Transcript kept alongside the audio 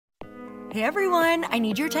Hey everyone, I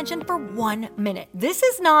need your attention for 1 minute. This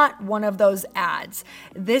is not one of those ads.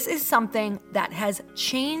 This is something that has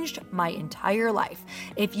changed my entire life.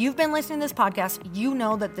 If you've been listening to this podcast, you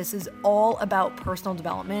know that this is all about personal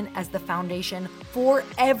development as the foundation for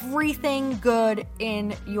everything good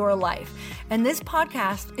in your life. And this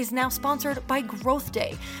podcast is now sponsored by Growth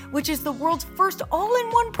Day, which is the world's first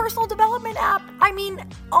all-in-one personal development app. I mean,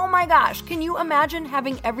 oh my gosh, can you imagine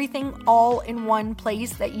having everything all in one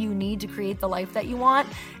place that you need to create the life that you want?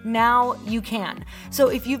 Now you can. So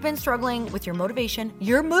if you've been struggling with your motivation,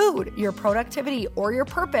 your mood, your productivity, or your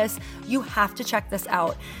purpose, you have to check this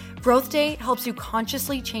out. Growth Day helps you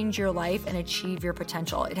consciously change your life and achieve your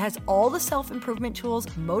potential. It has all the self-improvement tools,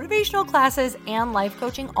 motivational classes, and life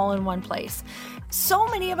coaching all in one place. So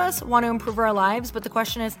many of us want to improve our lives, but the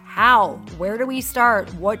question is how? Where do we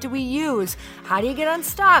start? What do we use? How do you get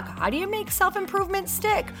unstuck? How do you make self-improvement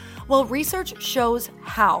stick? Well, research shows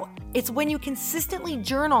how. It's when you consistently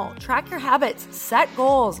journal, track your habits, set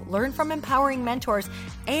goals, learn from empowering mentors,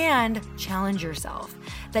 and challenge yourself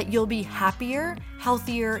that you'll be happier,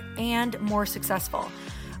 healthier, and more successful.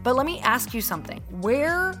 But let me ask you something.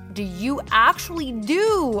 Where do you actually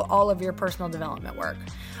do all of your personal development work?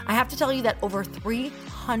 I have to tell you that over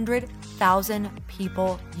 300,000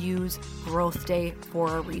 people use Growth Day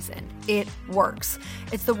for a reason. It works.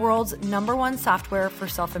 It's the world's #1 software for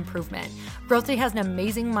self-improvement. Growth Day has an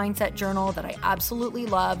amazing mindset journal that I absolutely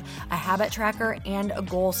love, a habit tracker, and a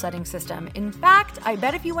goal-setting system. In fact, I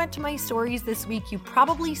bet if you went to my stories this week, you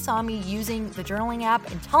probably saw me using the journaling app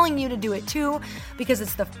and telling you to do it too, because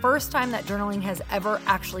it's the first time that journaling has ever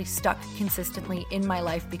actually stuck consistently in my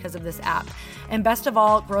life because of this app. And best of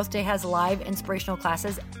all, Growth Day has live inspirational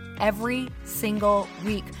classes every single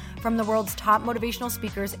week from the world's top motivational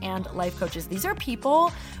speakers and life coaches. These are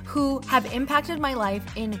people who have impacted my life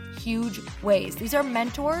in huge ways. These are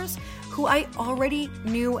mentors who I already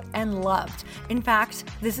knew and loved. In fact,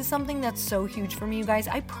 this is something that's so huge for me, you guys.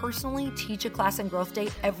 I personally teach a class in Growth Day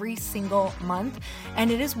every single month,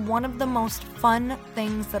 and it is one of the most fun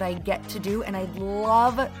things that I get to do, and I'd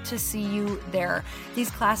love to see you there.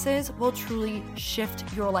 These classes will truly shift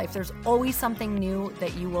your life. There's always something new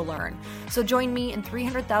that you will learn. So join me and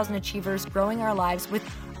 300,000 achievers growing our lives with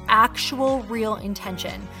actual real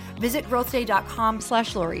intention. Visit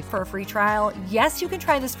growthday.com/Lori for a free trial. Yes, you can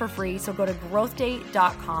try this for free. So go to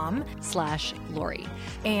growthday.com/Lori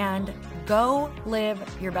and go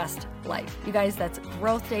live your best life. You guys, that's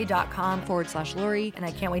growthday.com/Lori. And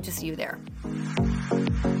I can't wait to see you there.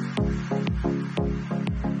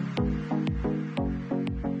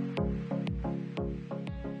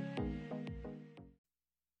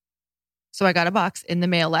 So I got a box in the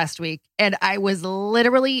mail last week and I was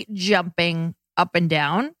literally jumping up and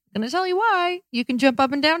down. I'm going to tell you why. You can jump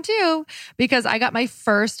up and down too, because I got my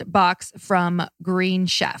first box from Green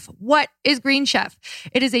Chef. What is Green Chef?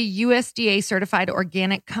 It is a USDA certified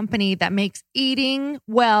organic company that makes eating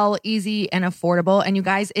well, easy, and affordable. And you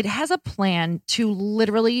guys, it has a plan to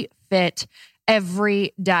literally fit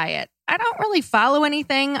every diet. I don't really follow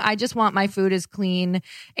anything. I just want my food as clean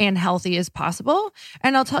and healthy as possible.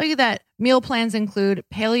 And I'll tell you that meal plans include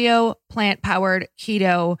paleo, plant-powered,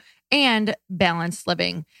 keto, and balanced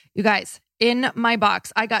living. You guys, in my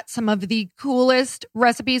box, I got some of the coolest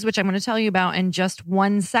recipes, which I'm going to tell you about in just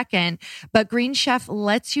 1 second. But Green Chef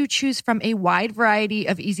lets you choose from a wide variety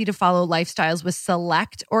of easy-to-follow lifestyles with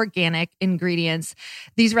select organic ingredients.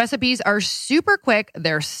 These recipes are super quick.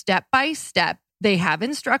 They're step-by-step. They have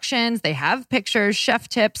instructions, they have pictures, chef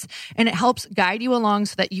tips, and it helps guide you along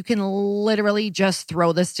so that you can literally just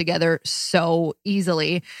throw this together so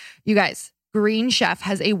easily. You guys, Green Chef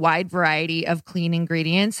has a wide variety of clean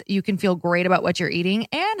ingredients. You can feel great about what you're eating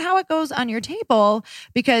and how it goes on your table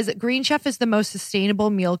because Green Chef is the most sustainable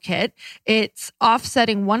meal kit. It's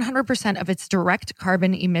offsetting 100% of its direct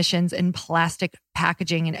carbon emissions in plastic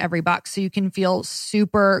packaging in every box. So you can feel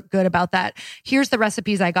super good about that. Here's the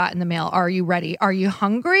recipes I got in the mail. Are you ready? Are you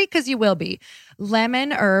hungry? Because you will be.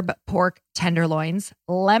 Lemon herb pork tenderloins,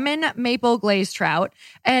 lemon maple glazed trout,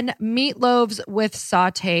 and meatloaves with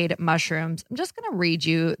sauteed mushrooms. I'm just going to read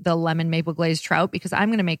you the lemon maple glazed trout because I'm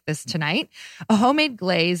going to make this tonight. A homemade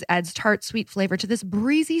glaze adds tart, sweet flavor to this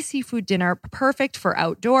breezy seafood dinner, perfect for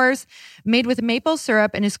outdoors. Made with maple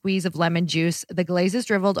syrup and a squeeze of lemon juice, the glaze is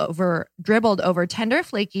dribbled over over tender,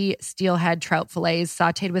 flaky steelhead trout fillets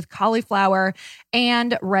sauteed with cauliflower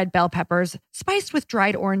and red bell peppers, spiced with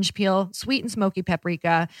dried orange peel, sweet and smoky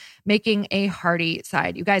paprika, making a hearty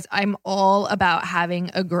side. You guys, I'm all about having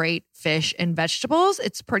a great fish and vegetables.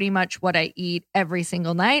 It's pretty much what I eat every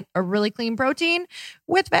single night, a really clean protein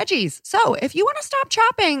with veggies. So if you want to stop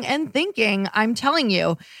chopping and thinking, I'm telling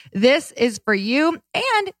you, this is for you.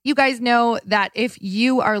 And you guys know that if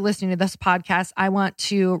you are listening to this podcast, I want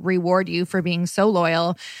to reward you for being so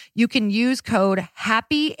loyal. You can use code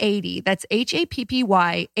HAPPY80, that's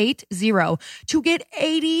HAPPY 80, to get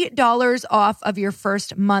 $80 off of your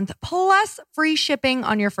first month plus free shipping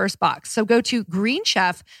on your first box. So go to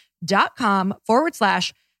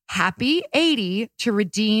greenchef.com/happy80 to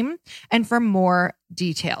redeem and for more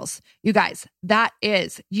details. You guys, that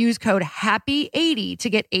is use code HAPPY80 to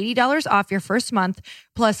get $80 off your first month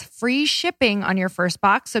plus free shipping on your first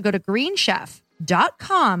box. So go to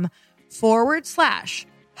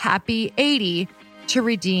greenchef.com/happy80 to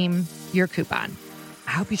redeem your coupon.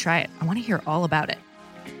 I hope you try it. I want to hear all about it.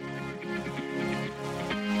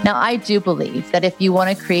 Now, I do believe that if you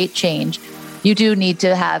want to create change, you do need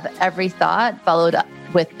to have every thought followed up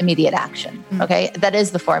with immediate action. Okay. That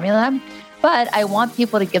is the formula. But I want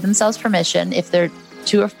people to give themselves permission, if they're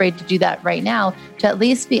too afraid to do that right now, to at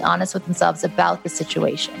least be honest with themselves about the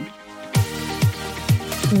situation.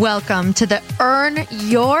 Welcome to the Earn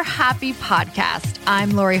Your Happy podcast.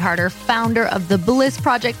 I'm Lori Harder, founder of The Bliss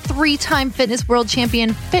Project, 3-time fitness world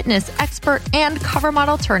champion, fitness expert, and cover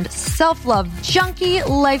model turned self-love junkie,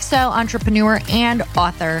 lifestyle entrepreneur, and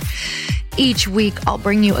author. Each week, I'll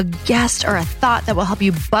bring you a guest or a thought that will help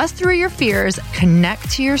you bust through your fears, connect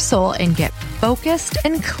to your soul, and get focused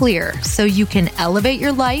and clear so you can elevate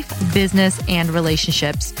your life, business, and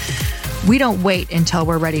relationships. We don't wait until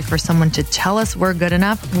we're ready for someone to tell us we're good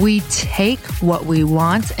enough. We take what we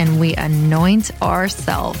want and we anoint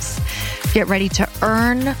ourselves. Get ready to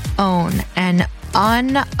earn, own, and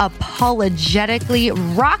unapologetically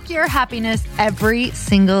rock your happiness every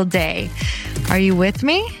single day. Are you with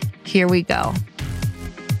me? Here we go.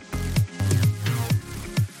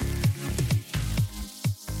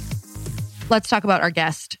 Let's talk about our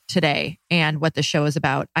guest today and what the show is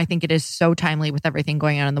about. I think it is so timely with everything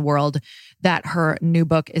going on in the world that her new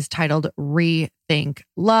book is titled Rethink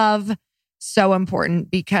Love. So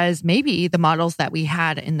important because maybe the models that we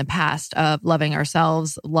had in the past of loving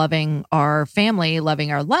ourselves, loving our family,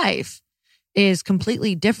 loving our life is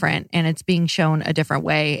completely different and it's being shown a different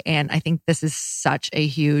way. And I think this is such a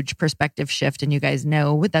huge perspective shift. And you guys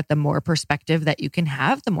know that the more perspective that you can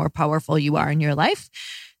have, the more powerful you are in your life,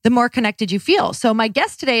 the more connected you feel. So my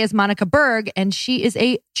guest today is Monica Berg, and she is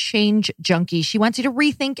a change junkie. She wants you to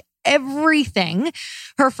rethink everything.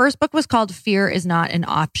 Her first book was called Fear is Not an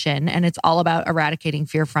Option, and it's all about eradicating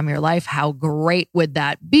fear from your life. How great would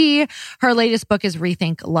that be? Her latest book is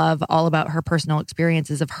Rethink Love, all about her personal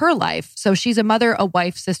experiences of her life. So she's a mother, a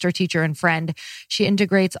wife, sister, teacher, and friend. She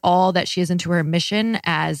integrates all that she is into her mission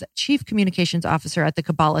as Chief Communications Officer at the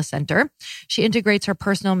Kabbalah Center. She integrates her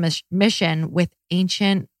personal mission with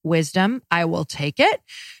ancient wisdom. I will take it.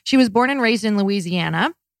 She was born and raised in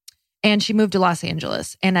Louisiana, and she moved to Los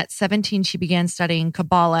Angeles. And at 17, she began studying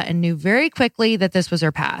Kabbalah and knew very quickly that this was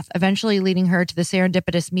her path, eventually leading her to the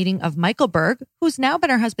serendipitous meeting of Michael Berg, who's now been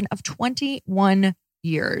her husband of 21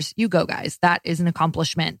 years. You go, guys. That is an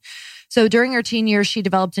accomplishment. So during her teen years, she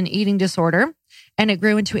developed an eating disorder, and it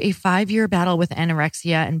grew into a 5-year battle with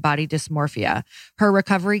anorexia and body dysmorphia. Her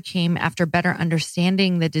recovery came after better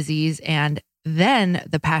understanding the disease, and then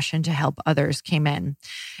the passion to help others came in.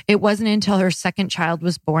 It wasn't until her second child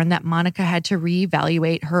was born that Monica had to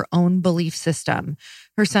reevaluate her own belief system.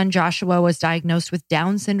 Her son Joshua was diagnosed with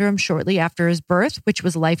Down syndrome shortly after his birth, which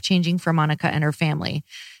was life-changing for Monica and her family.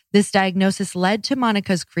 This diagnosis led to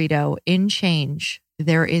Monica's credo, in change,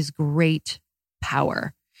 there is great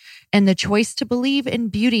power. And the choice to believe in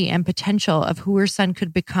beauty and potential of who her son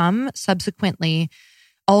could become subsequently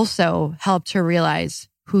also helped her realize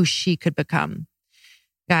who she could become.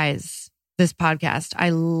 Guys, this podcast,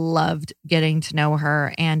 I loved getting to know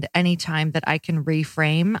her. And anytime that I can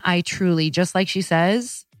reframe, I truly, just like she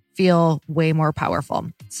says, feel way more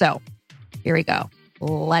powerful. So here we go.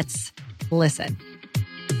 Let's listen.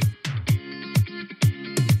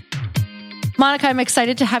 Monica, I'm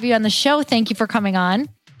excited to have you on the show. Thank you for coming on.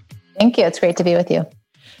 Thank you. It's great to be with you.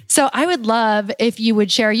 So I would love if you would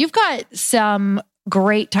share, you've got some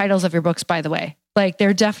great titles of your books, by the way. Like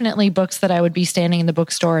they're definitely books that I would be standing in the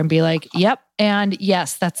bookstore and be like, yep. And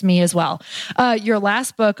yes, that's me as well. Your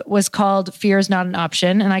last book was called Fear is Not an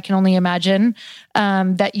Option. And I can only imagine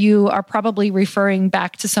that you are probably referring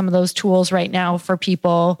back to some of those tools right now for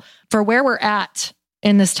people for where we're at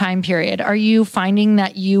in this time period. Are you finding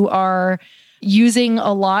that you are using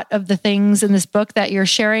a lot of the things in this book that you're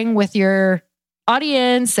sharing with your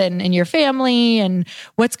audience and your family, and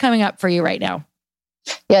what's coming up for you right now?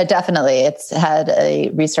 Yeah, definitely. It's had a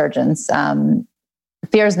resurgence.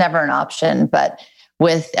 Fear is never an option, but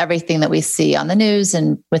with everything that we see on the news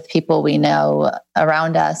and with people we know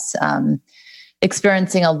around us,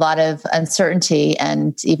 experiencing a lot of uncertainty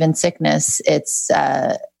and even sickness, it's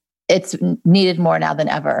needed more now than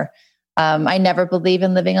ever. I never believe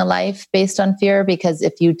in living a life based on fear, because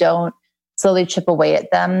if you don't slowly chip away at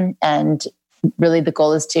them, and really the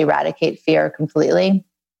goal is to eradicate fear completely,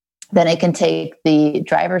 then it can take the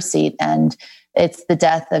driver's seat, and it's the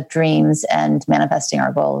death of dreams and manifesting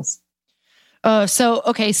our goals. So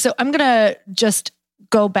I'm going to just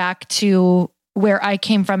go back to where I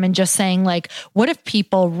came from and just saying, like, what if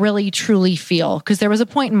people really truly feel, because there was a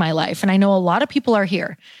point in my life, and I know a lot of people are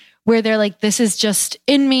here, where they're like, this is just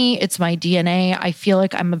in me. It's my DNA. I feel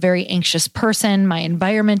like I'm a very anxious person. My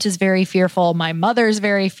environment is very fearful. My mother's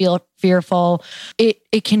very fearful.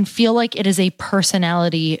 It can feel like it is a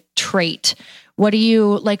personality trait. What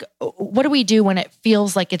do we do when it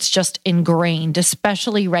feels like it's just ingrained,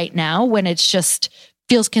 especially right now when it's just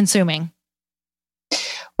feels consuming?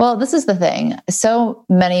 Well, this is the thing. So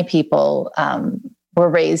many people were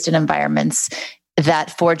raised in environments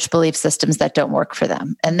that forge belief systems that don't work for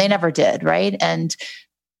them. And they never did, right? And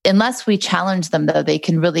unless we challenge them, though, they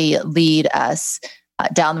can really lead us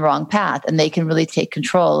down the wrong path, and they can really take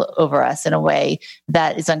control over us in a way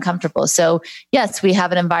that is uncomfortable. So yes, we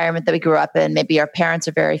have an environment that we grew up in. Maybe our parents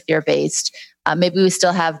are very fear-based. Maybe we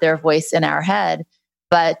still have their voice in our head,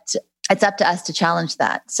 but it's up to us to challenge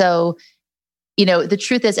that. So, the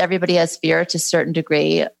truth is everybody has fear to a certain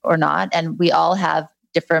degree or not. And we all have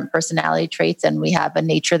different personality traits, and we have a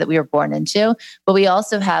nature that we were born into, but we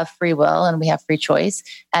also have free will and we have free choice,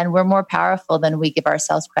 and we're more powerful than we give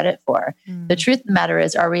ourselves credit for. The truth of the matter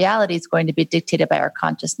is our reality is going to be dictated by our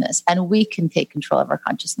consciousness, and we can take control of our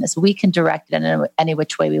consciousness. We can direct it in any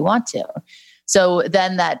which way we want to. So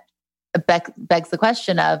then that begs the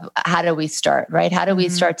question of how do we start, right? How do we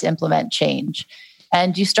start to implement change?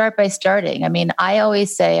 And you start by starting. I mean, I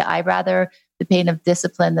always say I rather the pain of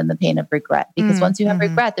discipline than the pain of regret. Because once you have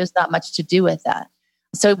regret, there's not much to do with that.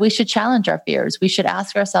 So we should challenge our fears. We should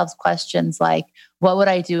ask ourselves questions like, what would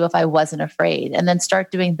I do if I wasn't afraid? And then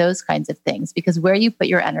start doing those kinds of things, because where you put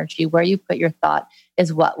your energy, where you put your thought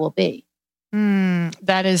is what will be.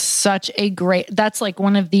 That is that's like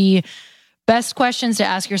one of the best questions to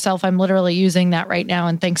ask yourself. I'm literally using that right now.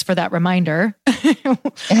 And thanks for that reminder.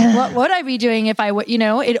 What would I be doing if I would,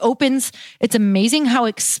 it's amazing how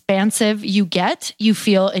expansive you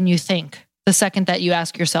feel, and you think the second that you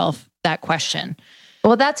ask yourself that question.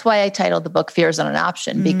 Well, that's why I titled the book Fear is Not an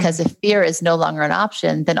Option, because if fear is no longer an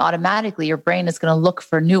option, then automatically your brain is going to look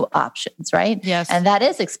for new options, right? Yes. And that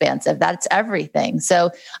is expansive. That's everything. So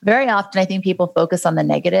very often I think people focus on the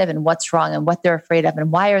negative and what's wrong and what they're afraid of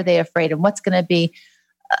and why are they afraid and what's going to be,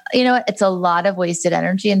 it's a lot of wasted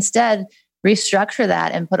energy. Instead, restructure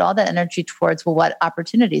that and put all that energy towards, well, what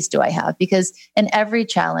opportunities do I have? Because in every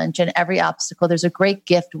challenge and every obstacle, there's a great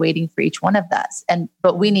gift waiting for each one of us.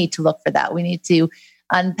 But we need to look for that. We need to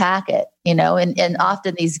unpack it, and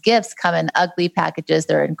often these gifts come in ugly packages.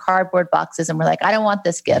 They're in cardboard boxes, and we're like, I don't want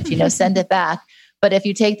this gift, send it back. But if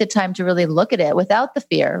you take the time to really look at it without the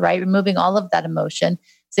fear, right, removing all of that emotion,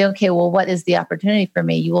 say, okay, well, what is the opportunity for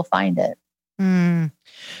me? You will find it.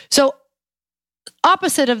 So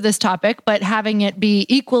opposite of this topic, but having it be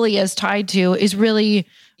equally as tied to is really,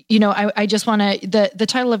 I just want to, the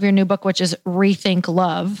title of your new book, which is Rethink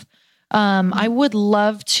Love. I would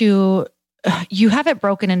love to, you have it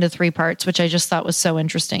broken into 3 parts, which I just thought was so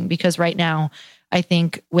interesting, because right now, I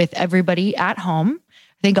think with everybody at home,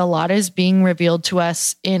 I think a lot is being revealed to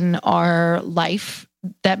us in our life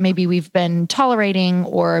that maybe we've been tolerating,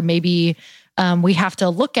 or maybe we have to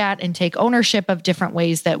look at and take ownership of different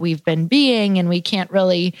ways that we've been being, and we can't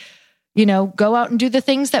really, go out and do the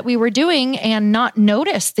things that we were doing and not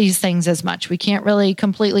notice these things as much. We can't really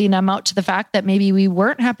completely numb out to the fact that maybe we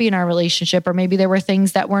weren't happy in our relationship, or maybe there were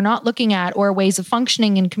things that we're not looking at, or ways of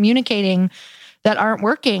functioning and communicating that aren't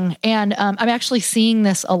working. And I'm actually seeing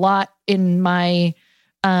this a lot in my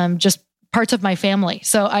just parts of my family.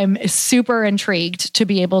 So I'm super intrigued to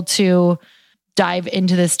be able to dive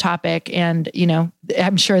into this topic. And,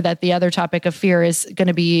 I'm sure that the other topic of fear is going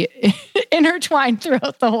to be intertwined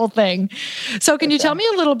throughout the whole thing. So can you tell me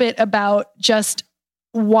a little bit about just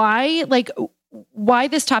why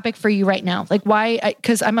this topic for you right now? Like why,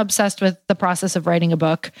 because I'm obsessed with the process of writing a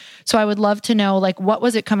book. So I would love to know, like, what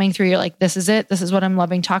was it coming through? You're like, this is it. This is what I'm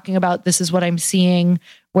loving talking about. This is what I'm seeing.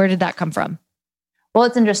 Where did that come from? Well,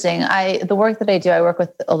 it's interesting. The work that I do, I work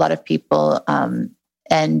with a lot of people,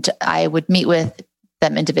 and I would meet with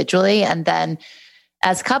them individually and then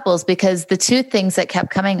as couples, because the two things that kept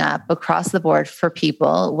coming up across the board for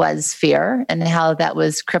people was fear and how that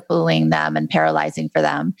was crippling them and paralyzing for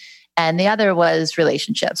them. And the other was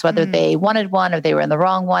relationships, whether they wanted one or they were in the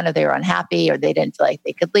wrong one or they were unhappy or they didn't feel like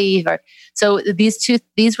they could leave. So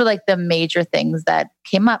these were like the major things that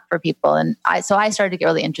came up for people. And I started to get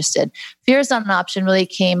really interested. Fear is not an option really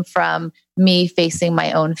came from me facing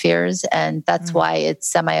my own fears. And that's why it's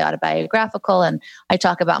semi-autobiographical. And I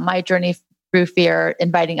talk about my journey through fear,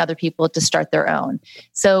 inviting other people to start their own.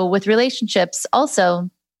 So with relationships also,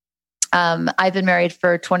 I've been married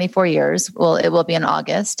for 24 years. Well, it will be in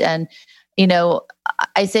August. And,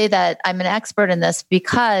 I say that I'm an expert in this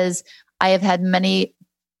because I have had many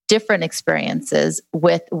different experiences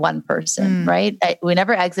with one person, right? We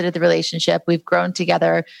never exited the relationship. We've grown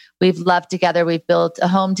together. We've loved together. We've built a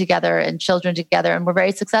home together and children together, and we're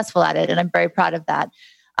very successful at it. And I'm very proud of that.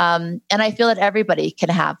 And I feel that everybody can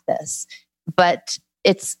have this, but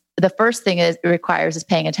it's the first thing it requires is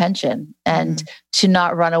paying attention and to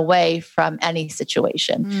not run away from any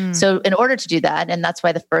situation. So in order to do that, and that's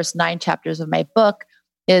why the first 9 chapters of my book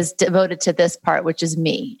is devoted to this part, which is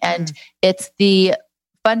me. And it's the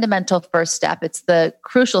fundamental first step. It's the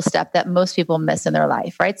crucial step that most people miss in their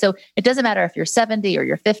life, right? So it doesn't matter if you're 70 or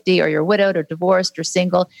you're 50 or you're widowed or divorced or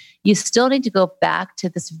single, you still need to go back to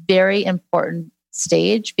this very important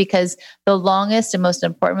stage, because the longest and most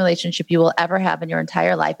important relationship you will ever have in your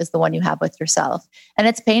entire life is the one you have with yourself. And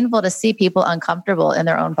it's painful to see people uncomfortable in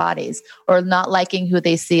their own bodies or not liking who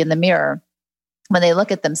they see in the mirror when they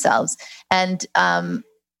look at themselves. And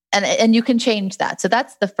you can change that. So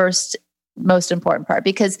that's the first most important part,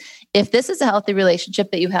 because if this is a healthy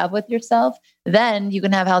relationship that you have with yourself, then you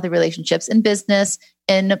can have healthy relationships in business,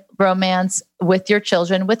 in romance, with your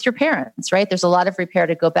children, with your parents, right? There's a lot of repair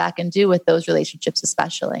to go back and do with those relationships,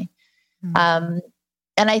 especially. And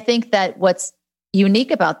I think that what's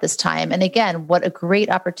unique about this time, and again, what a great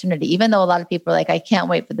opportunity, even though a lot of people are like, I can't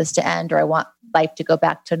wait for this to end, or I want life to go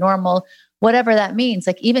back to normal, whatever that means,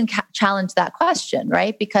 like even challenge that question,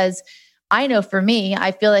 right? Because I know for me,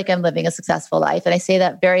 I feel like I'm living a successful life. And I say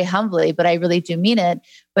that very humbly, but I really do mean it.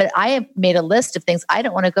 But I have made a list of things I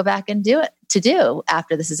don't want to go back and do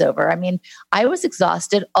after this is over. I mean, I was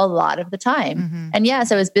exhausted a lot of the time. And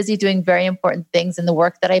yes, I was busy doing very important things in the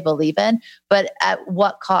work that I believe in, but at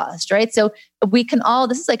what cost, right? So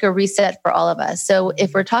this is like a reset for all of us. So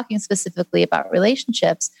if we're talking specifically about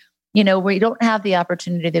relationships, we don't have the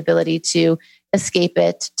opportunity, the ability to escape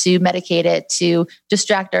it, to medicate it, to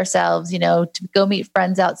distract ourselves, to go meet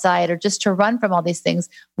friends outside, or just to run from all these things.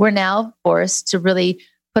 We're now forced to really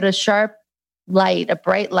put a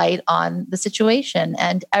bright light on the situation.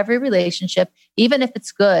 And every relationship, even if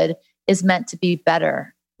it's good, is meant to be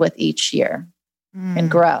better with each year and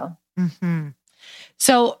grow.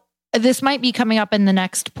 So this might be coming up in the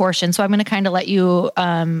next portion. So I'm going to kind of let you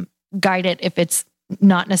guide it if it's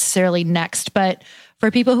not necessarily next, but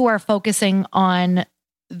for people who are focusing on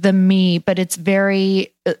the me, but it's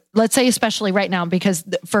very, let's say, especially right now, because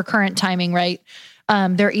for current timing, right?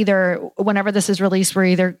 They're either, whenever this is released, we're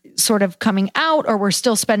either sort of coming out or we're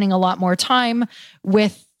still spending a lot more time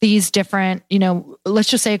with these different, let's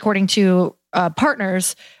just say according to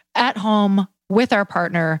partners at home with our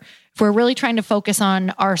partner. If we're really trying to focus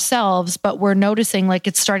on ourselves, but we're noticing like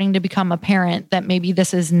it's starting to become apparent that maybe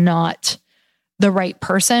this is not the right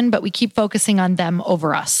person, but we keep focusing on them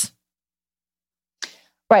over us.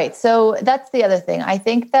 Right. So that's the other thing. I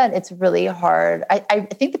think that it's really hard. I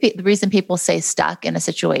think the reason people say stuck in a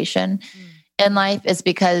situation in life is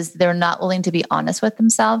because they're not willing to be honest with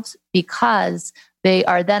themselves, because they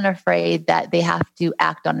are then afraid that they have to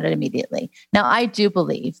act on it immediately. Now, I do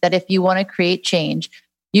believe that if you want to create change,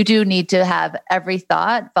 you do need to have every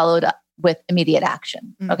thought followed up with immediate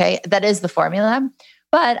action. Okay. That is the formula.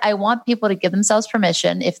 But I want people to give themselves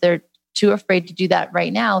permission, if they're too afraid to do that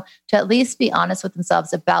right now, to at least be honest with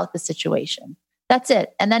themselves about the situation. That's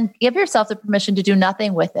it. And then give yourself the permission to do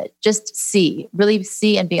nothing with it. Just really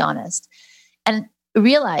see and be honest. And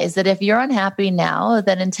realize that if you're unhappy now,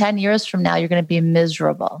 then in 10 years from now, you're going to be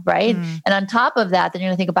miserable, right? And on top of that, then you're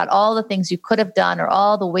going to think about all the things you could have done or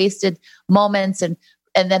all the wasted moments and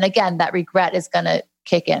and then again, that regret is going to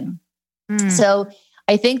kick in. So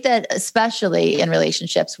I think that especially in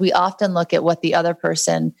relationships, we often look at what the other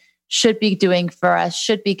person should be doing for us,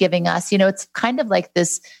 should be giving us. It's kind of like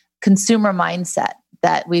this consumer mindset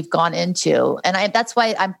that we've gone into. And that's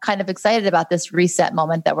why I'm kind of excited about this reset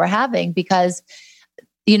moment that we're having, because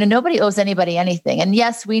nobody owes anybody anything. And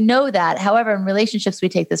yes, we know that. However, in relationships, we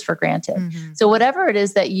take this for granted. So whatever it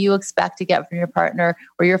is that you expect to get from your partner,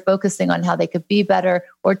 or you're focusing on how they could be better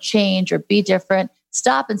or change or be different,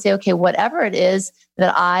 stop and say, okay, whatever it is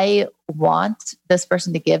that I want this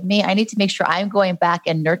person to give me, I need to make sure I'm going back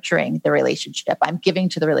and nurturing the relationship. I'm giving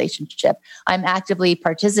to the relationship. I'm actively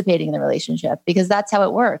participating in the relationship, because that's how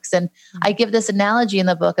it works. And I give this analogy in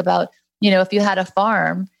the book about, if you had a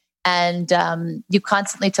farm and you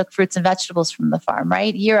constantly took fruits and vegetables from the farm,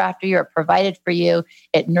 right? Year after year, it provided for you,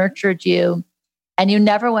 it nurtured you, and you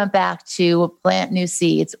never went back to plant new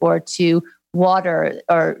seeds or to water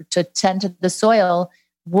or to tend to the soil,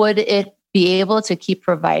 would it be able to keep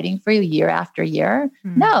providing for you year after year?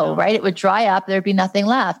 No, right? It would dry up. There'd be nothing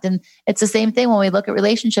left. And it's the same thing when we look at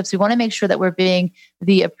relationships. We want to make sure that we're being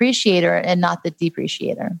the appreciator and not the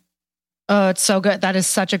depreciator. Oh, it's so good. That is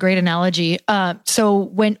such a great analogy.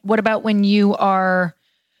 So what about when you are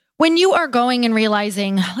going and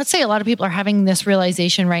realizing, let's say a lot of people are having this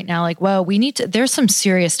realization right now, like, well, there's some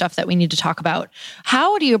serious stuff that we need to talk about.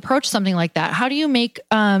 How do you approach something like that? How do you make,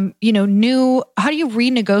 how do you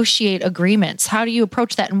renegotiate agreements? How do you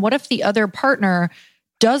approach that? And what if the other partner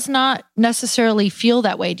does not necessarily feel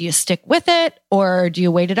that way? Do you stick with it, or do you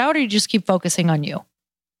wait it out, or you just keep focusing on you?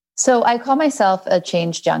 So I call myself a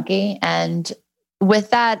change junkie. And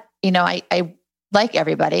with that, I like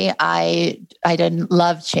everybody, I didn't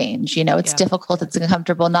love change. It's difficult, it's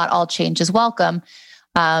uncomfortable. Not all change is welcome.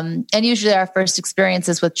 And usually our first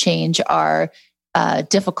experiences with change are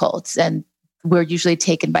difficult, and we're usually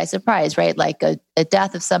taken by surprise, right? Like a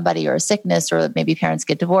death of somebody, or a sickness, or maybe parents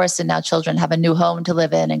get divorced and now children have a new home to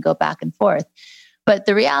live in and go back and forth. But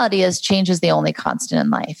the reality is change is the only constant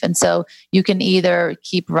in life. And so you can either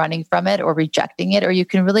keep running from it or rejecting it, or you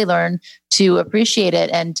can really learn to appreciate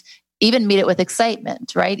it and even meet it with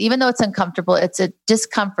excitement, right? Even though it's uncomfortable, it's a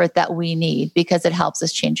discomfort that we need because it helps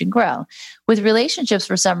us change and grow. With relationships,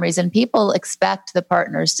 for some reason, people expect the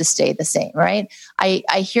partners to stay the same, right? I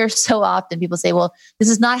hear so often people say, well, this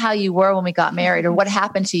is not how you were when we got married, or what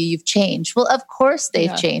happened to you? You've changed. Well, of course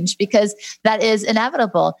they've changed, because that is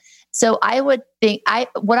inevitable. So I would think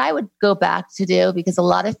what I would go back to do, because a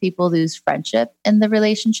lot of people lose friendship in the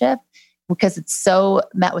relationship because it's so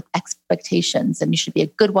met with expectations, and you should be a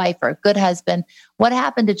good wife or a good husband. What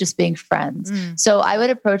happened to just being friends? So I would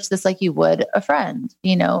approach this like you would a friend.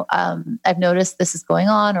 I've noticed this is going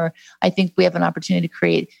on, or I think we have an opportunity to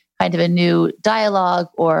create kind of a new dialogue,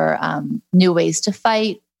 or new ways to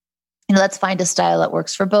fight. Let's find a style that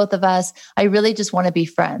works for both of us. I really just want to be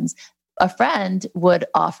friends. A friend would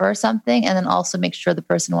offer something and then also make sure the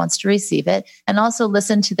person wants to receive it, and also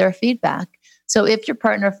listen to their feedback. So if your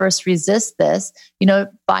partner first resists this,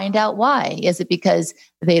 find out why. Is it because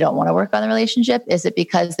they don't want to work on the relationship? Is it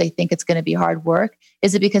because they think it's going to be hard work?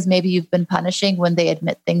 Is it because maybe you've been punishing when they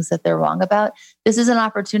admit things that they're wrong about? This is an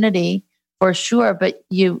opportunity for sure, but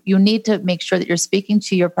you need to make sure that you're speaking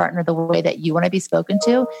to your partner the way that you want to be spoken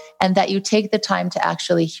to, and that you take the time to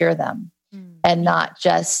actually hear them and not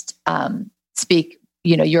just speak,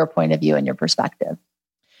 your point of view and your perspective.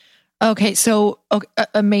 Okay. So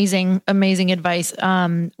amazing advice.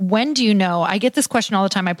 When do you know? I get this question all the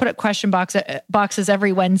time. I put up question boxes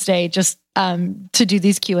every Wednesday just to do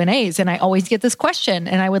these Q&As. And I always get this question,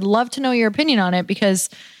 and I would love to know your opinion on it, because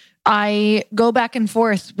I go back and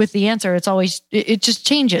forth with the answer. It just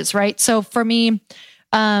changes, right? So for me,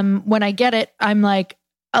 when I get it, I'm like,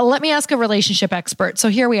 let me ask a relationship expert. So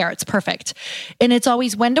here we are. It's perfect. And it's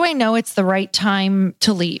always, when do I know it's the right time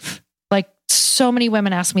to leave? Like, so many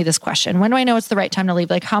women ask me this question. When do I know it's the right time to leave?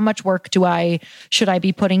 Like, how much work should I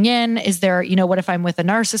be putting in? Is there, what if I'm with a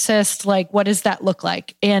narcissist? Like, what does that look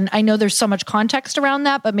like? And I know there's so much context around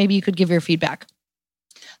that, but maybe you could give your feedback.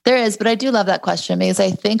 There is, but I do love that question, because I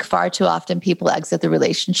think far too often people exit the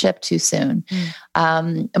relationship too soon.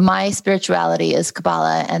 My spirituality is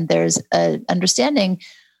Kabbalah, and there's an understanding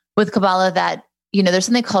with Kabbalah that, there's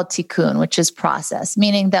something called tikkun, which is process,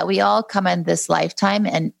 meaning that we all come in this lifetime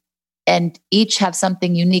and each have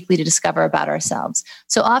something uniquely to discover about ourselves.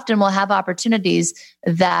 So often we'll have opportunities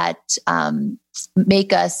that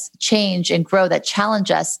make us change and grow, that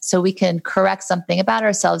challenge us, so we can correct something about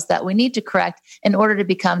ourselves that we need to correct in order to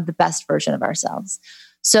become the best version of ourselves.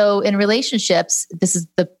 So in relationships, this is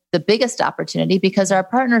the the biggest opportunity because our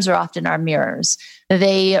partners are often our mirrors.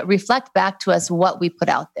 They reflect back to us what we put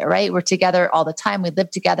out there, right? We're together all the time. We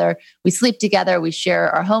live together. We sleep together. We share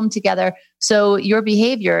our home together. So your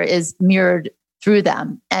behavior is mirrored through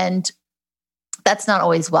them. And that's not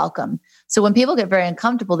always welcome. So when people get very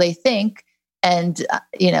uncomfortable, they think, and,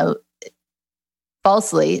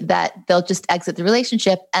 falsely, that they'll just exit the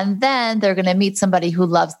relationship and then they're going to meet somebody who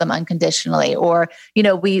loves them unconditionally. Or,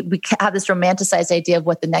 we have this romanticized idea of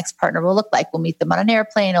what the next partner will look like. We'll meet them on an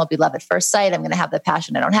airplane. It'll be love at first sight. I'm going to have the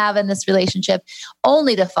passion I don't have in this relationship,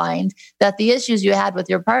 only to find that the issues you had with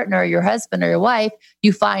your partner, your husband or your wife,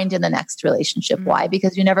 you find in the next relationship. Mm-hmm. Why?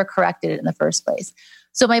 Because you never corrected it in the first place.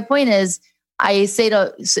 So my point is, I say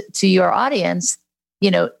to your audience,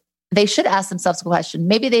 they should ask themselves a question.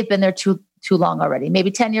 Maybe they've been there too long already.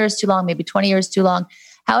 Maybe 10 years too long, maybe 20 years too long.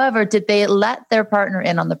 However, did they let their partner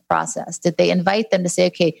in on the process? Did they invite them to say,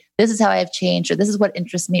 okay, this is how I have changed, or this is what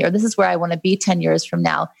interests me, or this is where I want to be 10 years from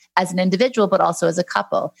now as an individual, but also as a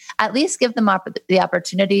couple? At least give them the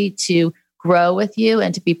opportunity to grow with you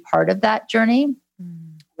and to be part of that journey.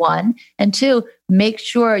 One. And two, make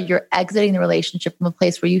sure you're exiting the relationship from a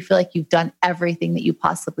place where you feel like you've done everything that you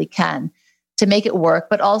possibly can to make it work,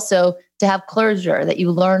 but also to have closure, that you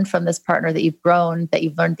learned from this partner, that you've grown, that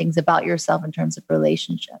you've learned things about yourself in terms of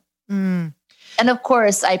relationship. Mm. And of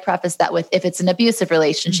course, I preface that with, if it's an abusive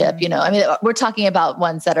relationship, we're talking about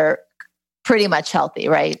ones that are pretty much healthy,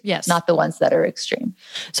 right? Yes. Not the ones that are extreme.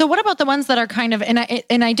 So what about the ones that are kind of,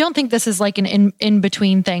 and I don't think this is like an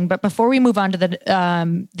in-between thing, but before we move on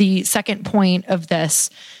to the second point of this,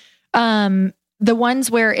 the ones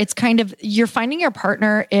where it's kind of, you're finding your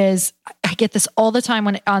partner is, I get this all the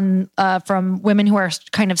time from women who are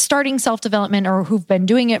kind of starting self-development or who've been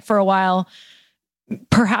doing it for a while.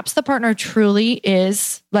 Perhaps the partner truly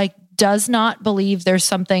is does not believe there's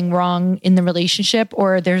something wrong in the relationship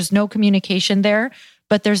or there's no communication there,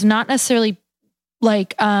 but there's not necessarily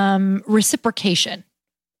reciprocation.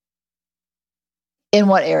 In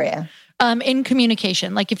what area? In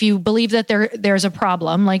communication. If you believe that there's a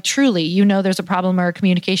problem, truly, there's a problem or a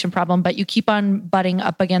communication problem, but you keep on butting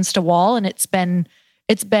up against a wall and it's been,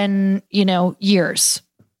 years.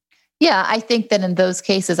 Yeah, I think that in those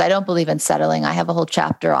cases, I don't believe in settling. I have a whole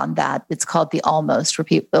chapter on that. It's called The Almost, where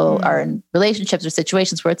people are in relationships or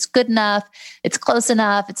situations where it's good enough, it's close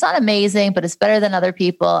enough, it's not amazing, but it's better than other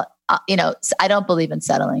people. I don't believe in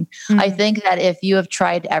settling. Mm-hmm. I think that if you have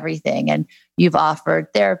tried everything and you've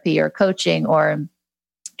offered therapy or coaching or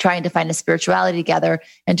trying to find a spirituality together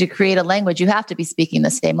and to create a language, you have to be speaking the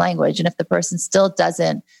same language. And if the person still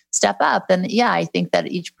doesn't step up, then I think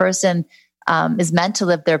that each person is meant to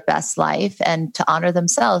live their best life and to honor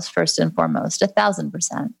themselves first and foremost,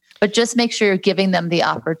 1,000%. But just make sure you're giving them the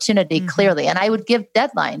opportunity clearly. And I would give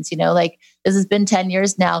deadlines, this has been 10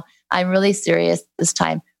 years now. I'm really serious this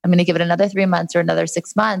time. I'm going to give it another 3 months or another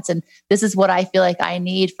 6 months. And this is what I feel like I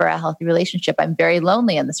need for a healthy relationship. I'm very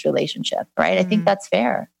lonely in this relationship, right? I think that's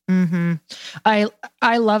fair. Mm-hmm.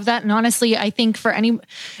 I love that. And honestly, I think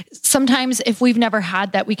sometimes if we've never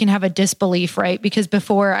had that, we can have a disbelief, right? Because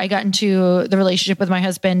before I got into the relationship with my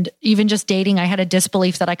husband, even just dating, I had a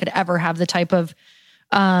disbelief that I could ever have the type of,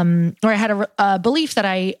 or I had a belief that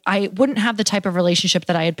I wouldn't have the type of relationship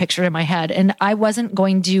that I had pictured in my head. And I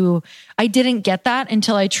didn't get that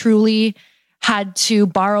until I truly had to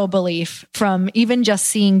borrow belief from even just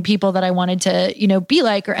seeing people that I wanted to, be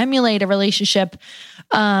like or emulate a relationship,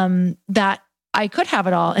 that I could have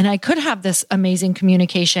it all and I could have this amazing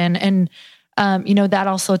communication. And, that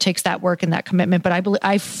also takes that work and that commitment. But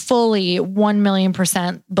I fully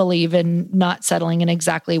 1,000,000% believe in not settling in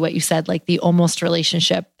exactly what you said, the almost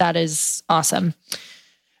relationship. That is awesome.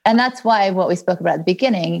 And that's why what we spoke about at the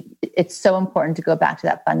beginning, it's so important to go back to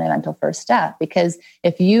that fundamental first step. Because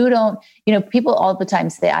if you don't, people all the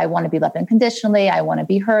time say, I want to be loved unconditionally. I want to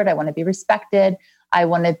be heard. I want to be respected. I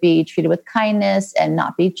want to be treated with kindness and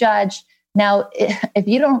not be judged. Now, if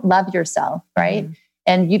you don't love yourself, right? Mm-hmm.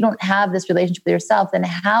 And you don't have this relationship with yourself, then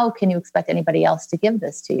how can you expect anybody else to give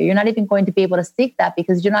this to you? You're not even going to be able to seek that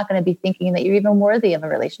because you're not going to be thinking that you're even worthy of a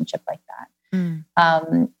relationship like that. Mm.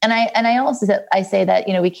 And I also say that,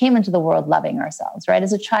 we came into the world loving ourselves, right?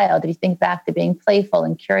 As a child, if you think back to being playful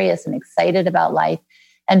and curious and excited about life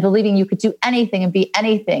and believing you could do anything and be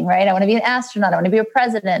anything, right? I want to be an astronaut. I want to be a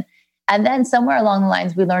president. And then somewhere along the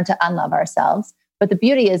lines, we learn to unlove ourselves. But the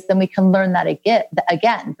beauty is then we can learn that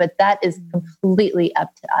again, but that is completely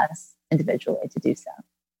up to us individually to do so.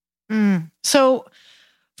 Mm. So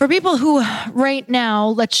for people who right now,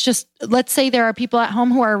 let's say there are people at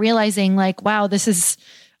home who are realizing wow,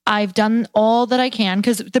 I've done all that I can.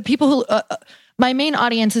 Because the people who, my main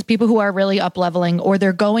audience is people who are really up leveling, or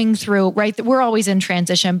they're going through, right? We're always in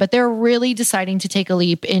transition, but they're really deciding to take a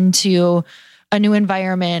leap into a new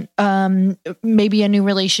environment, maybe a new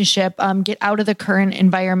relationship, get out of the current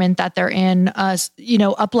environment that they're in,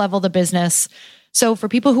 up level the business. So for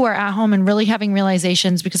people who are at home and really having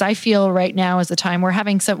realizations, because I feel right now is the time we're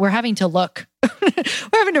having to look,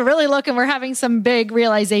 we're having to really look, and we're having some big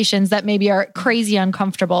realizations that maybe are crazy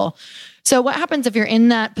uncomfortable. So what happens if you're in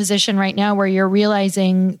that position right now where you're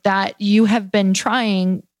realizing that you have been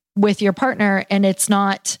trying with your partner and it's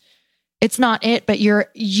not it, but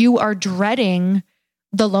you are dreading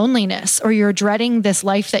the loneliness, or you're dreading this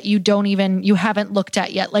life that you haven't looked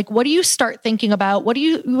at yet? Like, what do you start thinking about? What do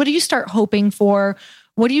you start hoping for?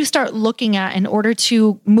 What do you start looking at in order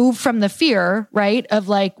to move from the fear, right, of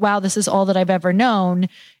like, wow, this is all that I've ever known,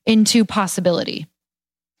 into possibility?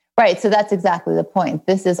 Right. So that's exactly the point.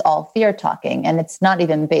 This is all fear talking, and it's not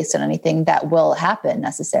even based on anything that will happen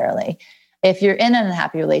necessarily. If you're in an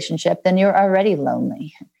unhappy relationship, then you're already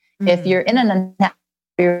lonely. If you're in an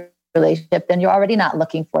unhappy relationship, then you're already not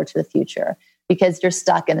looking forward to the future because you're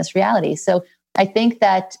stuck in this reality. So I think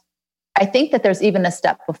that there's even a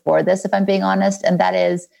step before this, if I'm being honest, and that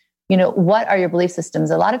is, what are your belief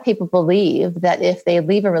systems? A lot of people believe that if they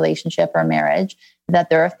leave a relationship or marriage, that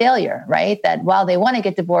they're a failure, right? That while they want to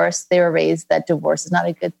get divorced, they were raised that divorce is not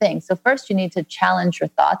a good thing. So first you need to challenge your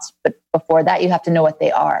thoughts, but before that you have to know what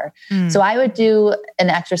they are. So I would do an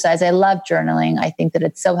exercise. I love journaling. I think that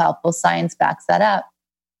it's so helpful. Science backs that up.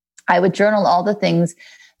 I would journal all the things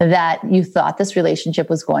that you thought this relationship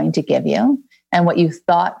was going to give you and what you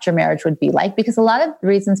thought your marriage would be like. Because a lot of the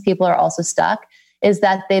reasons people are also stuck is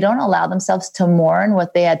that they don't allow themselves to mourn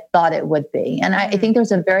what they had thought it would be. And I think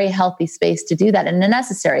there's a very healthy space to do that, and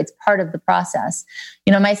necessary. It's part of the process.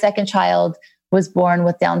 My second child was born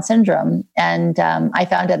with Down syndrome, and I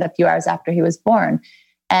found out a few hours after he was born.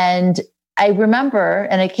 And I remember,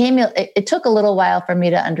 and it took a little while for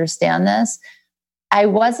me to understand this. I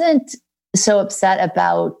wasn't so upset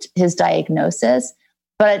about his diagnosis,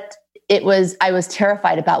 but I was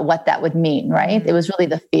terrified about what that would mean, right? It was really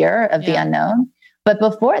the fear of the unknown. But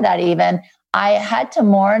before that, even, I had to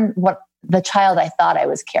mourn what the child I thought I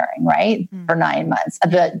was carrying, right? For 9 months,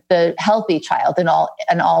 the healthy child in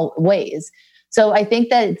all ways. So I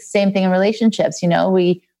think that it's the same thing in relationships.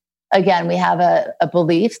 We have a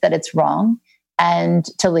belief that it's wrong and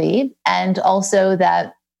to leave, and also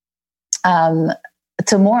that,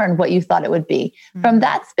 to mourn what you thought it would be. From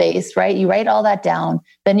that space, right? You write all that down,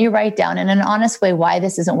 then you write down in an honest way why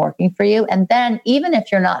this isn't working for you. And then even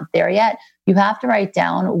if you're not there yet, you have to write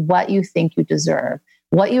down what you think you deserve,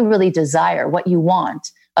 what you really desire, what you want,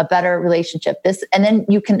 a better relationship. And then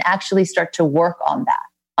you can actually start to work on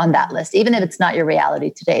that list, even if it's not your reality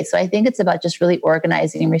today. So I think it's about just really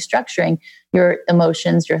organizing and restructuring your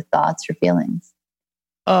emotions, your thoughts, your feelings.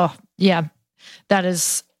 Oh, yeah. That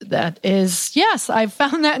is, yes, I've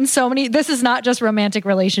found that in so many, this is not just romantic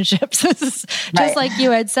relationships. This is just like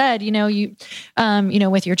you had said,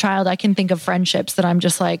 with your child, I can think of friendships that I'm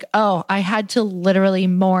just like, oh, I had to literally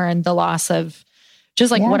mourn the loss of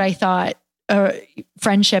just like what I thought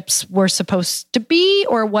friendships were supposed to be,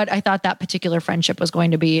 or what I thought that particular friendship was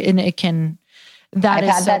going to be. And I've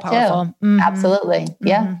had so powerful. Too. Absolutely.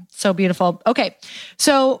 Yeah. Mm-hmm. So beautiful. Okay.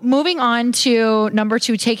 So moving on to number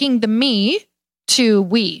 2, taking the me to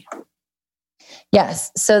we.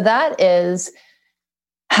 Yes. So that is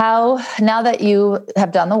how, now that you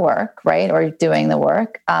have done the work, right, or doing the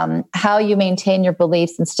work, how you maintain your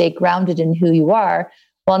beliefs and stay grounded in who you are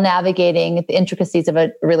while navigating the intricacies of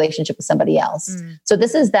a relationship with somebody else. So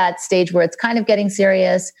this is that stage where it's kind of getting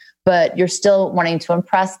serious, but you're still wanting to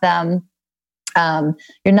impress them. You're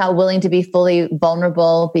not willing to be fully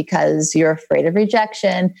vulnerable because you're afraid of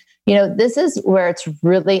rejection. This is where it's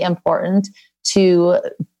really important to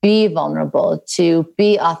be vulnerable, to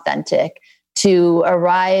be authentic, to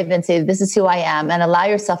arrive and say, this is who I am, and allow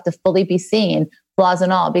yourself to fully be seen, flaws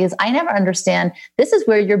and all, because I never understand, this is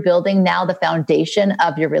where you're building now the foundation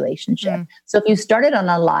of your relationship. So if you started on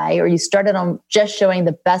a lie, or you started on just showing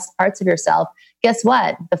the best parts of yourself, guess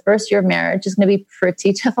what? The first year of marriage is going to be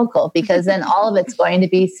pretty difficult, because then all of it's going to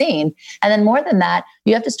be seen. And then more than that,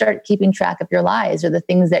 you have to start keeping track of your lies, or the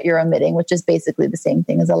things that you're omitting, which is basically the same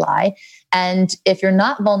thing as a lie. And if you're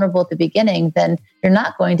not vulnerable at the beginning, then you're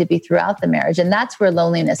not going to be throughout the marriage. And that's where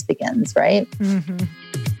loneliness begins, right?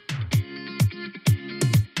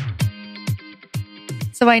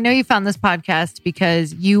 So I know you found this podcast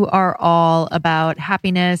because you are all about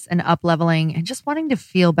happiness and up-leveling and just wanting to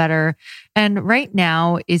feel better. And right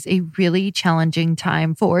now is a really challenging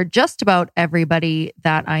time for just about everybody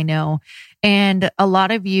that I know. And a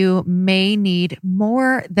lot of you may need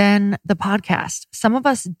more than the podcast. Some of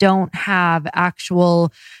us don't have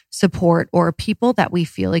actual support or people that we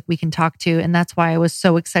feel like we can talk to. And that's why I was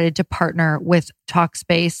so excited to partner with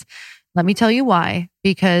Talkspace. Let me tell you why,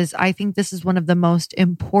 because I think this is one of the most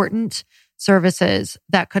important services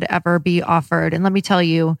that could ever be offered. And let me tell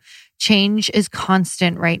you, change is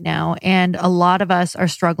constant right now. And a lot of us are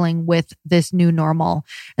struggling with this new normal,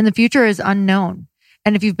 and the future is unknown.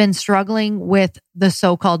 And if you've been struggling with the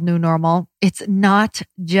so-called new normal, it's not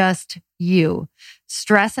just you.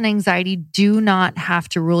 Stress and anxiety do not have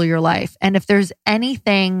to rule your life. And if there's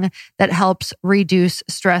anything that helps reduce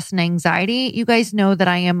stress and anxiety, you guys know that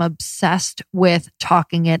I am obsessed with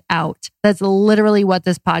talking it out. That's literally what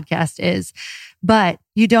this podcast is. But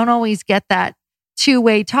you don't always get that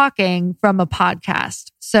two-way talking from a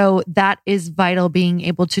podcast. So that is vital, being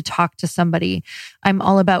able to talk to somebody. I'm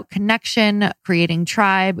all about connection, creating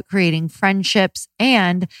tribe, creating friendships.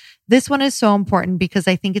 And this one is so important because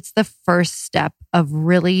I think it's the first step of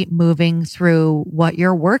really moving through what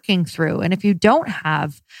you're working through. And if you don't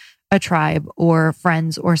have a tribe or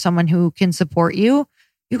friends or someone who can support you,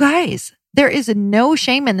 you guys, there is no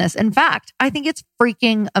shame in this. In fact, I think it's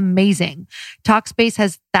freaking amazing. Talkspace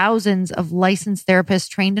has thousands of licensed therapists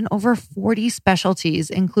trained in over 40 specialties,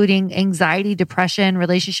 including anxiety, depression,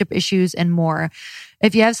 relationship issues, and more.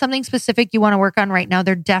 If you have something specific you want to work on right now,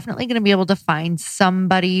 they're definitely going to be able to find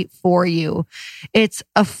somebody for you. It's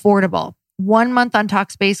affordable. 1 month on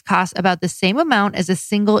Talkspace costs about the same amount as a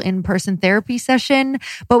single in-person therapy session.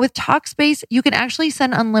 But with Talkspace, you can actually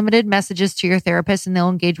send unlimited messages to your therapist and they'll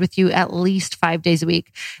engage with you at least 5 days a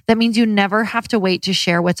week. That means you never have to wait to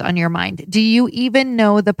share what's on your mind. Do you even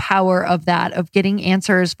know the power of that, of getting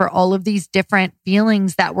answers for all of these different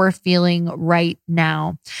feelings that we're feeling right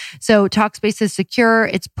now? So Talkspace is secure,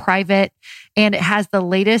 it's private, and it has the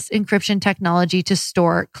latest encryption technology to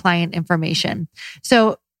store client information.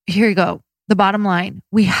 So here you go. The bottom line,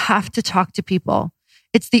 we have to talk to people.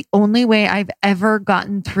 It's the only way I've ever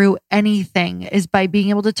gotten through anything, is by being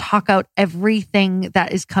able to talk out everything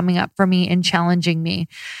that is coming up for me and challenging me.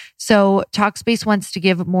 So Talkspace wants to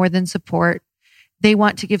give more than support. They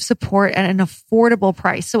want to give support at an affordable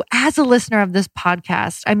price. So as a listener of this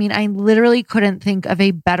podcast, I mean, I literally couldn't think of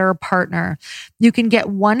a better partner. You can get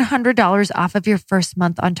 $100 off of your first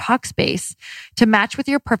month on Talkspace. To match with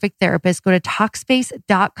your perfect therapist, go to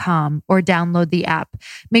Talkspace.com or download the app.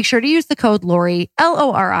 Make sure to use the code Lori,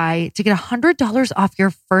 Lori, to get $100 off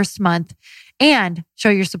your first month and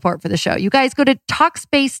show your support for the show. You guys go to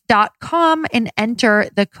Talkspace.com and enter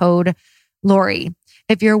the code Lori.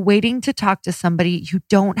 If you're waiting to talk to somebody, you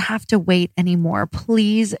don't have to wait anymore.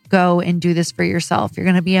 Please go and do this for yourself. You're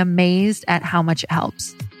going to be amazed at how much it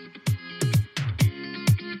helps.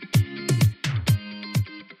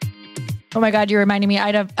 Oh my God, you're reminding me.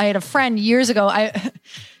 I had a friend years ago.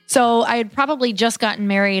 So I had probably just gotten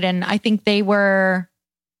married, and I think they weren't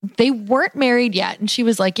married yet. And she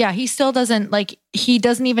was like, yeah, he still doesn't, like, he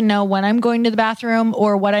doesn't even know when I'm going to the bathroom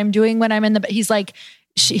or what I'm doing when I'm in the, he's like,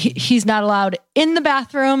 he's not allowed in the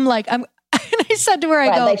bathroom. Like, and I said to her,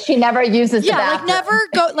 I go, like she never uses the bathroom. Like never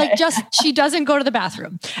go, like just, she doesn't go to the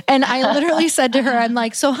bathroom. And I literally said to her, I'm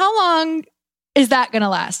like, so how long is that going to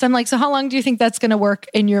last? I'm like, so how long do you think that's going to work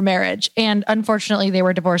in your marriage? And unfortunately they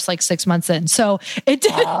were divorced like 6 months in. So it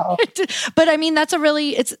did. Wow. But I mean,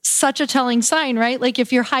 it's such a telling sign, right? Like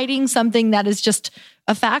if you're hiding something that is just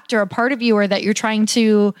a fact or a part of you, or that you're trying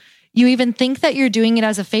to, you even think that you're doing it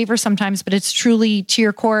as a favor sometimes, but it's truly to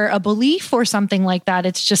your core a belief or something like that.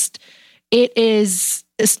 It's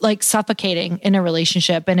like suffocating in a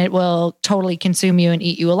relationship, and it will totally consume you and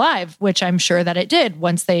eat you alive, which I'm sure that it did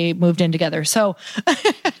once they moved in together. So,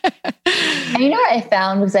 and you know what I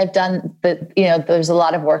found, because I've done there's a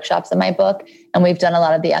lot of workshops in my book, and we've done a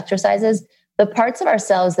lot of the exercises. The parts of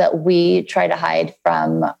ourselves that we try to hide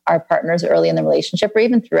from our partners early in the relationship, or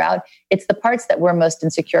even throughout, it's the parts that we're most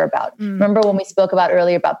insecure about. Remember when we spoke about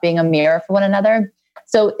earlier about being a mirror for one another?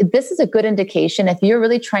 So this is a good indication. If you're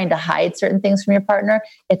really trying to hide certain things from your partner,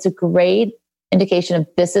 it's a great indication of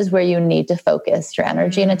this is where you need to focus your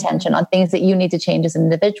energy and attention on things that you need to change as an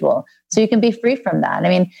individual, so you can be free from that. I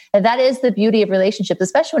mean, that is the beauty of relationships,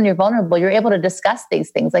 especially when you're vulnerable. You're able to discuss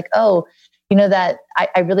these things like, oh, you know, that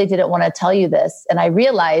I really didn't want to tell you this, and I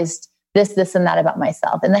realized this, and that about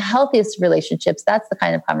myself. And the healthiest relationships, that's the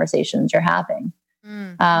kind of conversations you're having.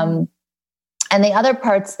 And the other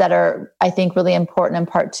parts that are, I think, really important in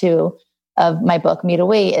part two, of my book, Me to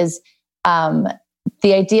We, is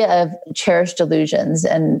the idea of cherished illusions.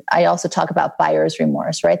 And I also talk about buyer's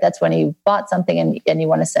remorse, right? That's when you bought something and you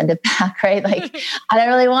want to send it back, right? Like, I don't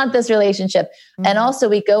really want this relationship. Mm-hmm. And also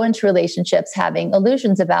we go into relationships having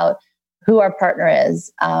illusions about who our partner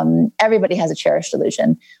is. Everybody has a cherished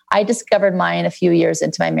illusion. I discovered mine a few years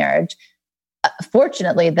into my marriage.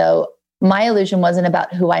 Fortunately, though, my illusion wasn't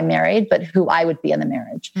about who I married, but who I would be in the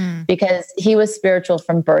marriage, because he was spiritual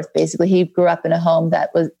from birth. Basically, he grew up in a home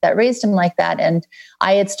that raised him like that. And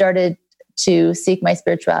I had started to seek my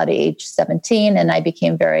spirituality at age 17, and I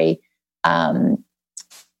became very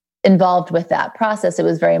involved with that process. It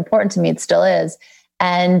was very important to me. It still is.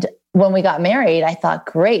 And when we got married, I thought,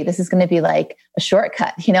 great, this is going to be like a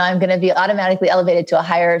shortcut. I'm going to be automatically elevated to a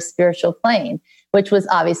higher spiritual plane, which was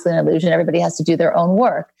obviously an illusion. Everybody has to do their own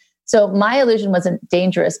work. So my illusion wasn't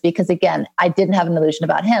dangerous because, again, I didn't have an illusion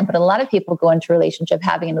about him. But a lot of people go into a relationship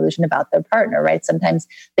having an illusion about their partner, right? Sometimes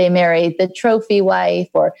they marry the trophy wife,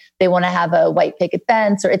 or they want to have a white picket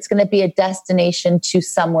fence, or it's going to be a destination to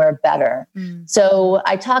somewhere better. So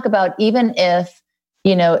I talk about, even if,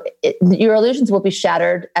 your illusions will be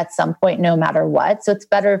shattered at some point, no matter what. So it's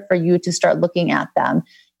better for you to start looking at them.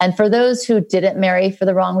 And for those who didn't marry for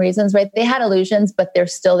the wrong reasons, right? They had illusions, but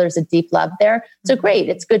there's a deep love there. So great.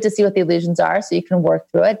 It's good to see what the illusions are so you can work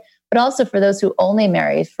through it. But also for those who only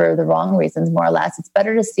married for the wrong reasons, more or less, it's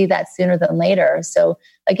better to see that sooner than later. So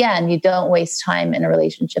again, you don't waste time in a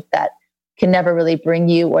relationship that can never really bring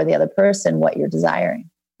you or the other person what you're desiring.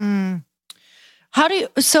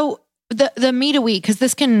 The Me to We, because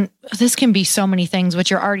this can be so many things, which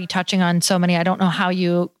you're already touching on so many. I don't know how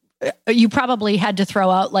you probably had to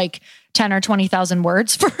throw out like 10 or 20,000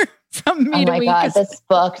 words from Me to We. Oh my God, this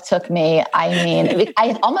book took me,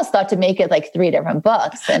 I almost thought to make it like 3 different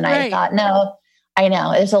books. And I thought, no, I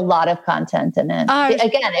know there's a lot of content in it.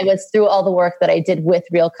 Again, it was through all the work that I did with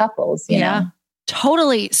real couples, you know?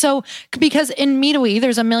 Totally. So, because in Me to We,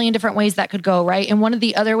 there's a million different ways that could go, right? And one of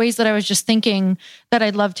the other ways that I was just thinking that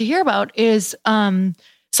I'd love to hear about is some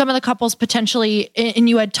of the couples potentially, and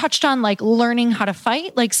you had touched on like learning how to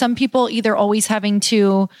fight, like some people either always having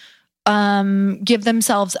to give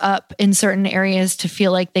themselves up in certain areas to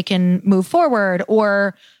feel like they can move forward,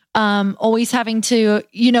 or always having to,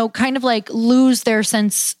 kind of like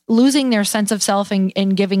losing their sense of self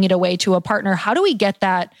and giving it away to a partner. How do we get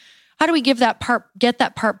that? How do we get that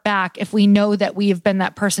part back if we know that we have been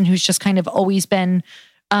that person who's just kind of always been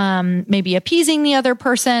maybe appeasing the other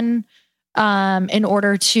person in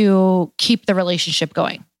order to keep the relationship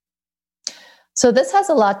going? So this has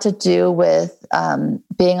a lot to do with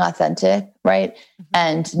being authentic, right?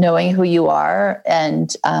 And knowing who you are.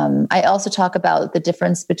 And I also talk about the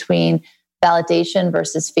difference between validation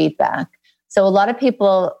versus feedback. So a lot of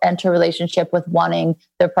people enter a relationship with wanting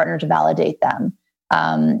their partner to validate them,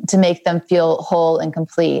 to make them feel whole and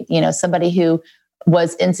complete. Somebody who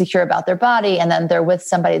was insecure about their body, and then they're with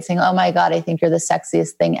somebody saying, oh my God, I think you're the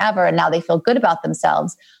sexiest thing ever. And now they feel good about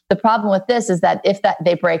themselves. The problem with this is that if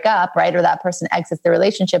they break up, right, or that person exits the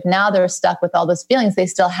relationship, now they're stuck with all those feelings they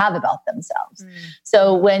still have about themselves.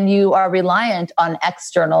 So when you are reliant on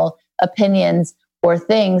external opinions or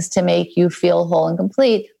things to make you feel whole and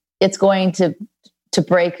complete, it's going to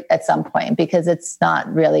break at some point because it's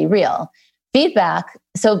not really real. Feedback,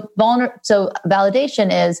 so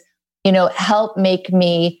validation is, help make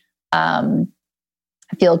me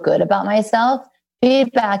feel good about myself.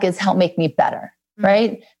 Feedback is help make me better,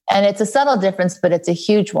 right? And it's a subtle difference, but it's a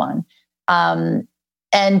huge one. And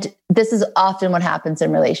this is often what happens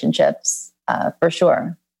in relationships, for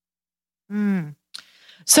sure.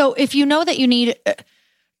 So if you know that you need,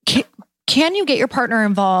 can you get your partner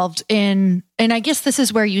involved in, and I guess this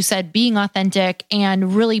is where you said being authentic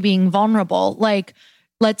and really being vulnerable. Like,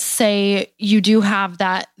 let's say you do have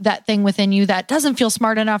that thing within you that doesn't feel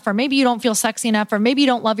smart enough, or maybe you don't feel sexy enough, or maybe you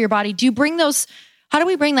don't love your body. How do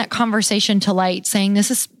we bring that conversation to light, saying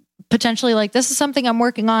this is potentially like, this is something I'm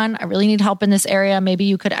working on. I really need help in this area. Maybe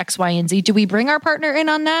you could X, Y, and Z. Do we bring our partner in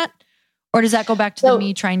on that? Or does that go back to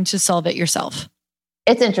me trying to solve it yourself?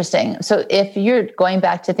 It's interesting. So if you're going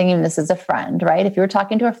back to thinking this as a friend, right? If you were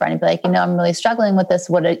talking to a friend, you'd be like, I'm really struggling with this.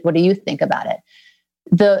 What do you think about it?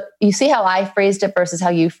 You see how I phrased it versus how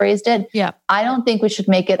you phrased it? Yeah. I don't think we should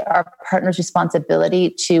make it our partner's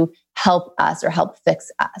responsibility to help us or help fix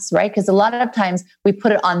us, right? Because a lot of times we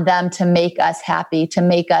put it on them to make us happy, to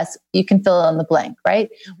make us, you can fill in the blank, right?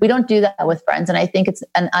 We don't do that with friends. And I think it's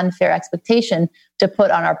an unfair expectation to put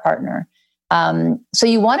on our partner. So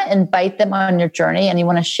you want to invite them on your journey and you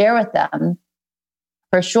want to share with them,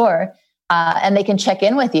 for sure. And they can check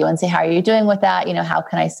in with you and say, how are you doing with that? How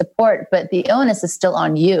can I support? But the onus is still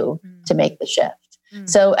on you to make the shift.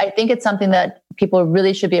 So I think it's something that people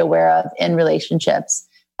really should be aware of in relationships.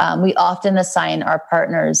 We often assign our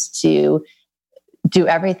partners to do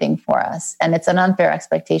everything for us, and it's an unfair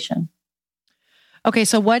expectation. Okay,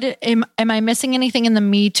 so what am I missing anything in the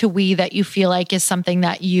me to we that you feel like is something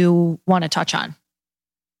that you want to touch on?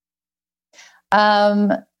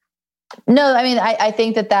 No, I mean, I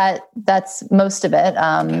think that's most of it.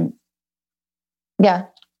 Yeah.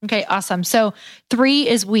 Okay, awesome. So 3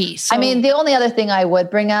 is we. So, I mean, the only other thing I would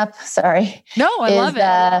bring up, sorry. No, I love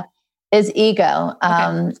it. Is ego.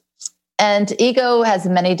 Okay. And ego has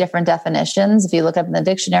many different definitions. If you look up in the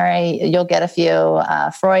dictionary, you'll get a few.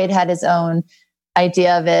 Freud had his own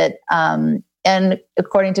idea of it. And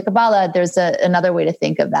according to Kabbalah, there's another way to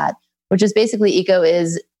think of that, which is basically ego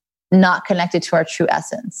is not connected to our true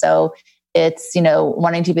essence. So it's,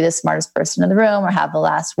 wanting to be the smartest person in the room or have the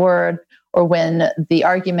last word, or win the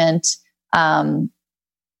argument,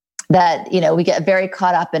 that, we get very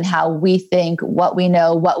caught up in how we think, what we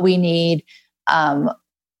know, what we need,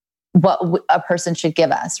 what a person should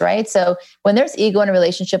give us, right? So when there's ego in a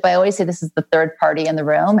relationship, I always say this is the third party in the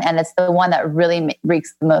room, and it's the one that really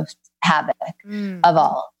wreaks the most havoc of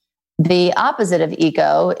all. The opposite of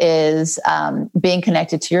ego is being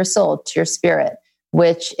connected to your soul, to your spirit,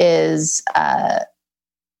 which is,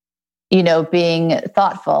 being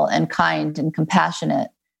thoughtful and kind and compassionate.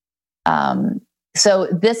 So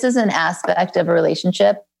this is an aspect of a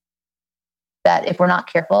relationship that, if we're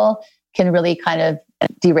not careful, can really kind of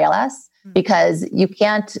derail us, because you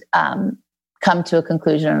can't come to a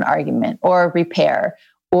conclusion on an argument or repair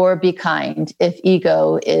or be kind if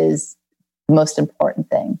ego is the most important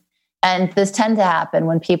thing. And this tends to happen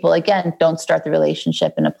when people, again, don't start the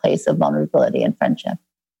relationship in a place of vulnerability and friendship.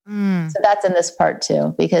 So that's in this part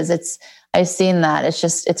too, because I've seen that.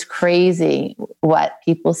 It's crazy what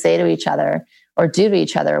people say to each other or do to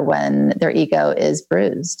each other when their ego is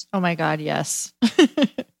bruised. Oh my God, yes.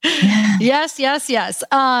 Yes.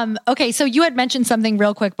 Okay, so you had mentioned something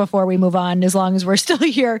real quick before we move on, as long as we're still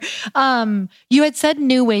here. You had said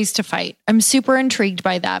new ways to fight. I'm super intrigued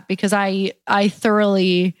by that, because I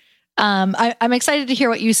thoroughly... I'm excited to hear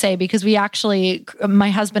what you say, because we actually, my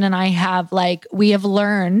husband and I have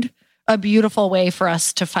learned a beautiful way for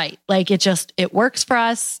us to fight. It works for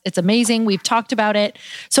us. It's amazing. We've talked about it.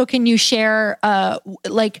 So can you share,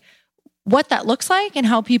 what that looks like and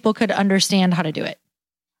how people could understand how to do it?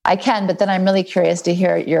 I can, but then I'm really curious to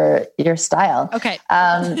hear your style. Okay.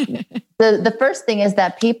 The first thing is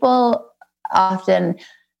that people often,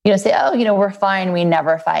 say, oh, we're fine, we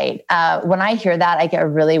never fight. When I hear that, I get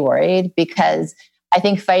really worried, because I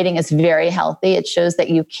think fighting is very healthy. It shows that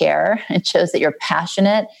you care. It shows that you're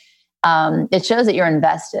passionate. It shows that you're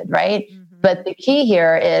invested, right? Mm-hmm. But the key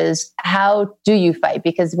here is, how do you fight?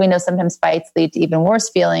 Because we know sometimes fights lead to even worse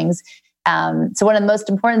feelings. So one of the most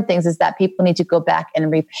important things is that people need to go back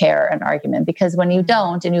and repair an argument, because when you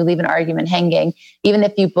don't and you leave an argument hanging, even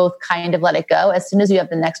if you both kind of let it go, as soon as you have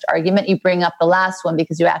the next argument, you bring up the last one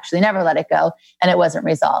because you actually never let it go and it wasn't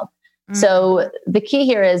resolved. Mm-hmm. So the key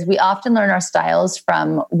here is, we often learn our styles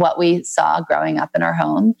from what we saw growing up in our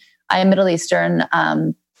home. I am Middle Eastern.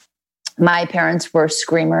 My parents were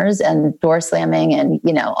screamers and door slamming and,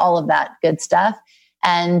 all of that good stuff.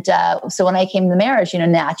 And so when I came to marriage,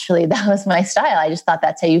 naturally that was my style. I just thought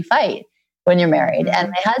that's how you fight when you're married. Mm-hmm. And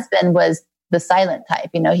my husband was the silent type.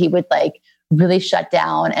 He would really shut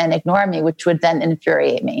down and ignore me, which would then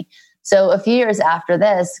infuriate me. So a few years after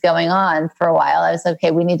this going on for a while, I was like,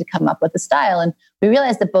 okay, we need to come up with a style. And we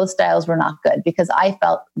realized that both styles were not good, because I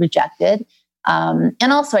felt rejected. And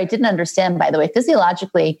also I didn't understand, by the way,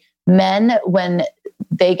 physiologically, men, when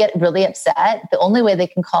they get really upset, the only way they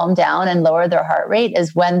can calm down and lower their heart rate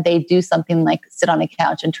is when they do something like sit on a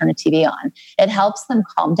couch and turn a TV on. It helps them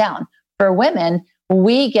calm down. For women,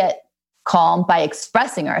 we get calm by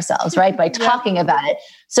expressing ourselves, right? By talking about it.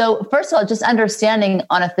 So first of all, just understanding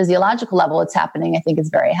on a physiological level what's happening, I think is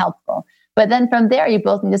very helpful. But then from there, you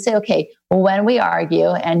both need to say, okay, well, when we argue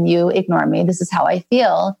and you ignore me, this is how I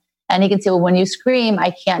feel. And you can say, well, when you scream,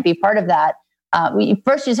 I can't be part of that.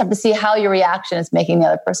 First, you just have to see how your reaction is making the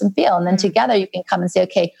other person feel. And then together you can come and say,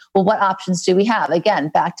 okay, well, what options do we have? Again,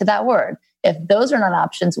 back to that word. If those are not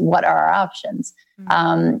options, what are our options?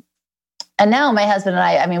 Mm-hmm. And now my husband and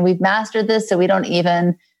I we've mastered this. So we don't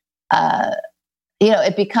even,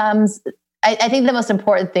 it becomes, I think the most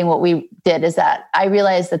important thing what we did is that I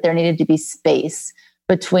realized that there needed to be space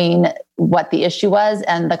between what the issue was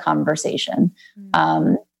and the conversation.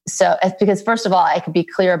 Mm-hmm. So because first of all, I could be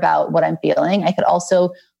clear about what I'm feeling. I could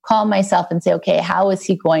also calm myself and say, okay, how is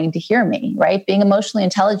he going to hear me, right? Being emotionally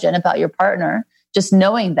intelligent about your partner, just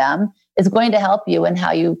knowing them is going to help you in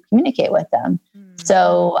how you communicate with them.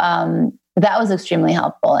 So that was extremely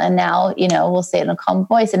helpful. And now, we'll say it in a calm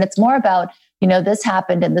voice. And it's more about, this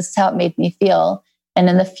happened and this is how it made me feel. And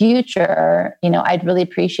in the future, I'd really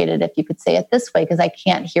appreciate it if you could say it this way, because I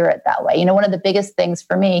can't hear it that way. One of the biggest things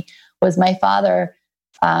for me was my father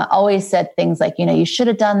always said things like, you should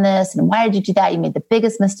have done this. And why did you do that? You made the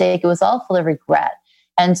biggest mistake. It was all full of regret.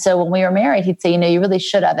 And so when we were married, he'd say, you really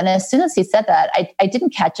should have. And as soon as he said that, I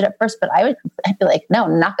didn't catch it at first, but I'd be like, no,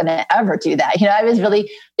 I'm not going to ever do that. I was really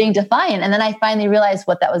being defiant. And then I finally realized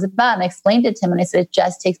what that was about. And I explained it to him. And I said, it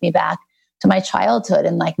just takes me back to my childhood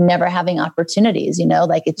and like never having opportunities,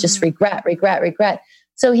 like it's just regret.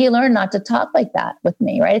 So he learned not to talk like that with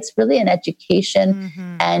me, right? It's really an education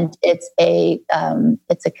and it's a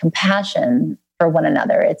compassion for one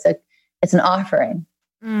another. It's an offering.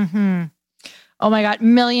 Mm-hmm. Oh my God,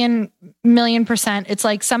 million %. It's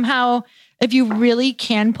like somehow if you really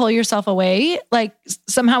can pull yourself away, like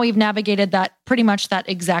somehow we've navigated that pretty much that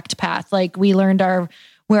exact path. Like we learned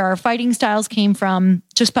where our fighting styles came from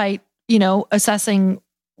just by, assessing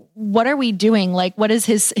what are we doing? Like what is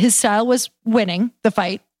his style was winning the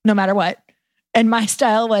fight no matter what. And my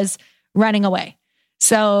style was running away.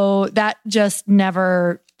 So that just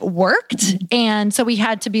never worked. And so we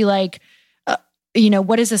had to be like,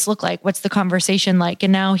 what does this look like? What's the conversation like?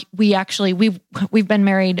 And now we've been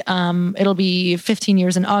married. It'll be 15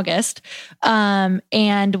 years in August.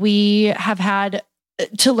 And we have had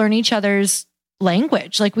to learn each other's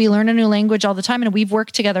language. Like we learn a new language all the time, and we've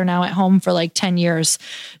worked together now at home for like 10 years.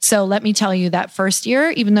 So let me tell you, that first year,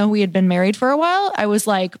 even though we had been married for a while, I was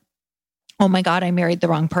like, oh my God, I married the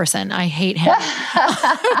wrong person. I hate him.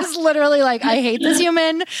 I was literally like, I hate this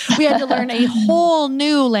human. We had to learn a whole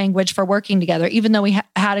new language for working together, even though we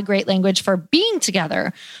had a great language for being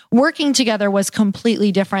together. Working together was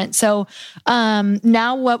completely different. So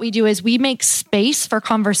now what we do is we make space for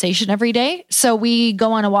conversation every day. So we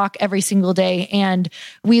go on a walk every single day and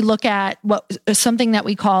we look at something that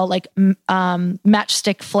we call like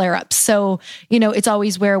matchstick flare-ups. So, it's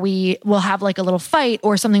always where we will have like a little fight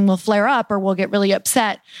or something will flare up, or we'll get really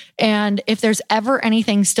upset. And if there's ever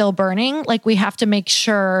anything still burning, like we have to make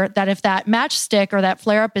sure that if that matchstick or that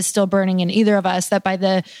flare up is still burning in either of us, that by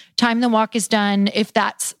the time the walk is done, if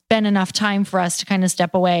that's been enough time for us to kind of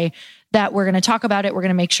step away, that we're going to talk about it. We're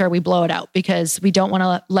going to make sure we blow it out because we don't want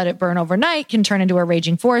to let it burn overnight, can turn into a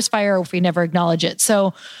raging forest fire if we never acknowledge it.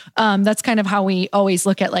 So that's kind of how we always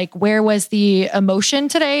look at like, where was the emotion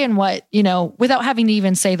today and what, without having to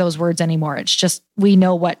even say those words anymore. It's just, we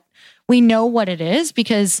know what it is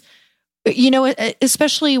because,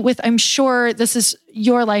 especially with, I'm sure this is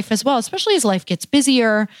your life as well, especially as life gets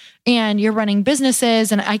busier and you're running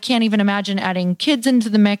businesses. And I can't even imagine adding kids into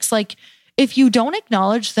the mix. Like if you don't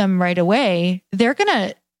acknowledge them right away, they're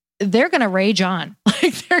going to rage on.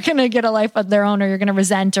 Like they're going to get a life of their own, or you're going to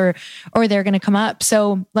resent or they're going to come up.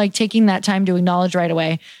 So like taking that time to acknowledge right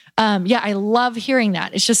away. I love hearing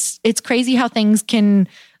that. It's crazy how things can,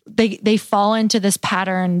 they fall into this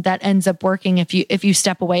pattern that ends up working if you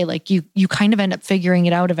step away. Like you kind of end up figuring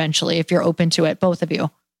it out eventually if you're open to it, both of you.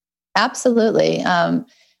 Absolutely.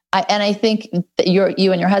 I think that you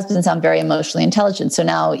and your husband sound very emotionally intelligent. So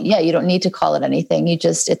now, you don't need to call it anything.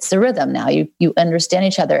 It's the rhythm now. You understand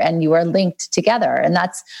each other and you are linked together, and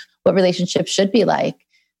that's what relationships should be like.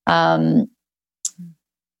 And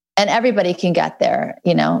everybody can get there.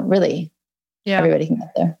 Really. Yeah. Everybody can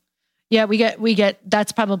get there. Yeah, we get,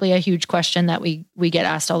 that's probably a huge question that we get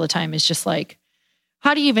asked all the time is just like,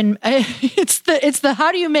 how do you even, it's the,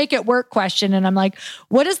 how do you make it work question. And I'm like,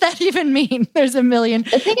 what does that even mean? There's a million.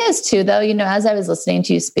 The thing is too, though, as I was listening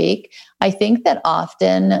to you speak, I think that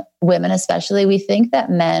often women, especially, we think that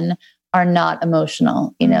men are not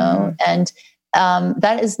emotional, and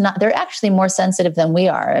that is not, they're actually more sensitive than we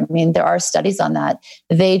are. I mean, there are studies on that.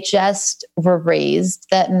 They just were raised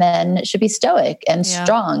that men should be stoic and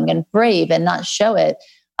strong and brave and not show it.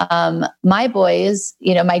 My boys,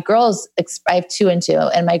 my girls, I have 2 and 2,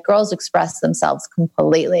 and my girls express themselves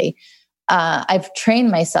completely. I've trained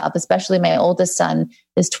myself, especially my oldest son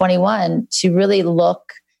is 21, to really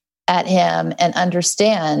look at him and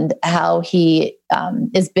understand how he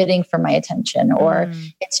is bidding for my attention, or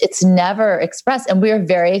it's never expressed. And we are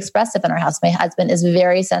very expressive in our house. My husband is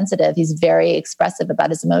very sensitive. He's very expressive about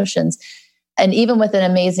his emotions. And even with an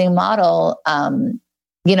amazing model,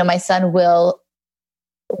 my son will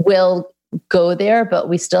go there, but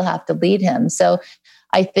we still have to lead him. So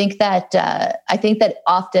I think that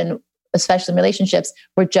often, especially in relationships,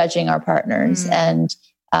 we're judging our partners. And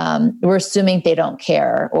we're assuming they don't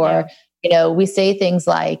care, or, we say things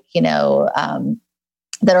like,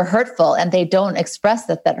 that are hurtful, and they don't express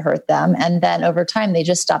that hurt them. And then over time, they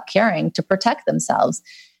just stop caring to protect themselves.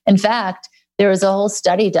 In fact, there was a whole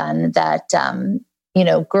study done that,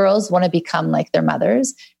 girls want to become like their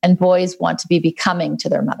mothers and boys want to be becoming to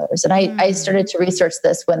their mothers. And I started to research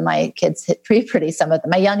this when my kids hit puberty, some of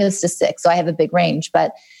them. My youngest is 6, so I have a big range.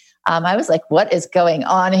 But I was like, what is going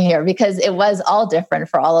on here? Because it was all different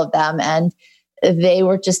for all of them. And they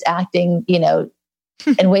were just acting,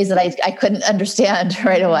 in ways that I couldn't understand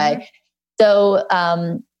right away. So,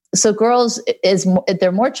 so girls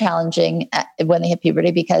they're more challenging when they hit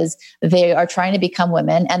puberty because they are trying to become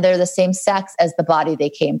women, and they're the same sex as the body they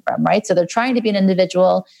came from, right? So they're trying to be an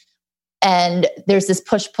individual, and there's this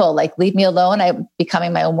push-pull, like, leave me alone, I'm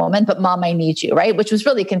becoming my own woman, but mom, I need you, right? Which was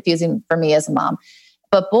really confusing for me as a mom.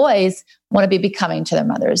 But boys want to be becoming to their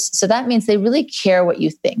mothers. So that means they really care what you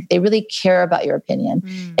think. They really care about your opinion.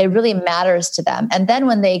 It really matters to them. And then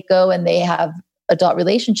when they go and they have adult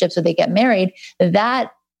relationships or they get married,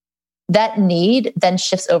 that need then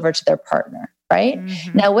shifts over to their partner, right?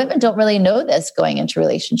 Now, women don't really know this going into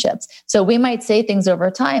relationships. So we might say things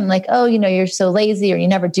over time like, oh, you're so lazy, or you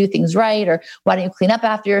never do things right, or why don't you clean up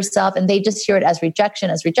after yourself? And they just hear it as rejection.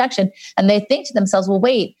 And they think to themselves, well,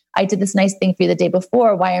 wait, I did this nice thing for you the day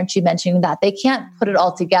before. Why aren't you mentioning that? They can't put it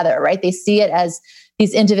all together, right? They see it as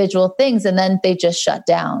these individual things, and then they just shut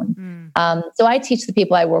down. So I teach the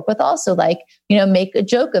people I work with also, like, make a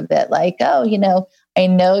joke of it. Like, oh, I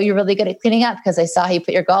know you're really good at cleaning up because I saw how you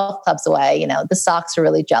put your golf clubs away. The socks are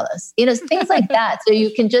really jealous, things like that. So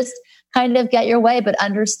you can just kind of get your way, but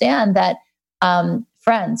understand that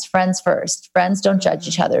friends first. Friends don't judge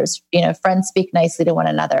each other's. Friends speak nicely to one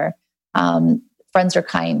another. Friends are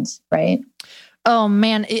kind, right? Oh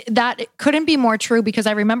man, that couldn't be more true, because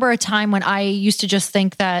I remember a time when I used to just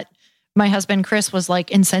think that my husband, Chris, was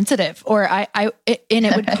like insensitive, or and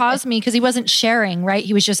it would cause me because he wasn't sharing, right?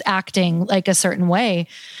 He was just acting like a certain way.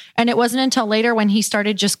 And it wasn't until later when he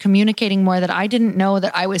started just communicating more that I didn't know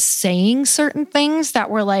that I was saying certain things that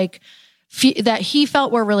were like, that he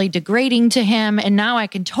felt were really degrading to him. And now I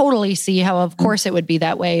can totally see how, of course, it would be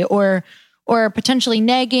that way, or potentially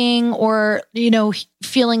negging, or,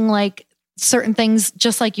 feeling like certain things,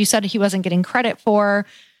 just like you said, he wasn't getting credit for.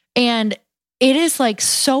 And it is like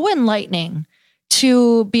so enlightening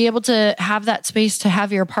to be able to have that space to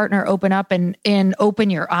have your partner open up and open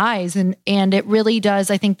your eyes. And it really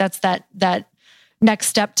does. I think that's that next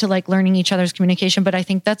step to like learning each other's communication. But I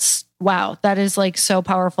think that is like so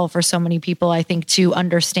powerful for so many people, I think, to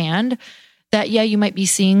understand that, yeah, you might be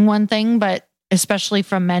seeing one thing, but especially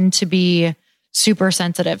from men, to be super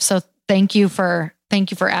sensitive. So thank you for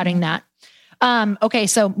adding that. Okay.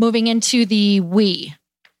 So moving into the we.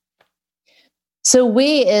 So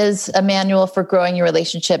we is a manual for growing your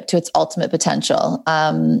relationship to its ultimate potential.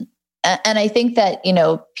 And I think that,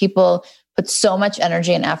 people put so much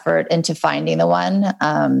energy and effort into finding the one,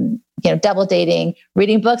 double dating,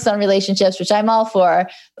 reading books on relationships, which I'm all for,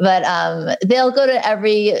 but they'll go to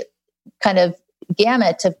every kind of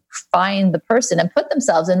gamut to find the person and put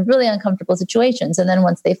themselves in really uncomfortable situations. And then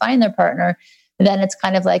once they find their partner, then it's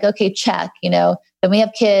kind of like, okay, check, then we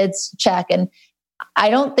have kids, check. And I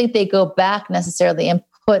don't think they go back necessarily and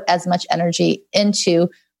put as much energy into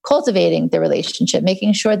cultivating the relationship,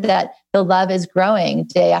 making sure that the love is growing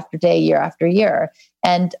day after day, year after year.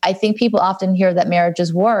 And I think people often hear that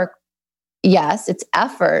marriages work. Yes, it's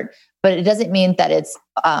effort, but it doesn't mean that it's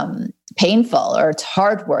painful or it's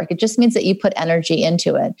hard work. It just means that you put energy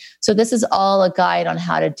into it. So this is all a guide on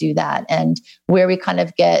how to do that, and where we kind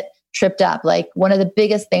of get tripped up. Like, one of the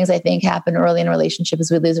biggest things I think happen early in a relationship is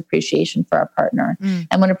we lose appreciation for our partner.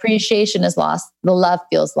 And when appreciation is lost, the love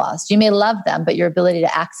feels lost. You may love them, but your ability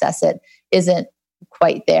to access it isn't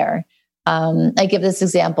quite there. I give this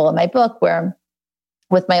example in my book where,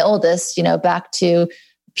 with my oldest, back to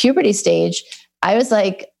puberty stage, I was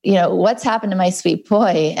like, what's happened to my sweet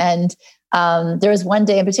boy? And there was one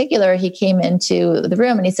day in particular, he came into the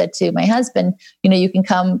room and he said to my husband, you can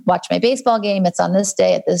come watch my baseball game. It's on this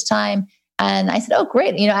day at this time. And I said, oh,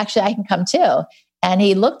 great. Actually, I can come too. And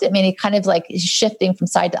he looked at me and he kind of like shifting from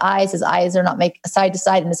side to eyes. His eyes are not side to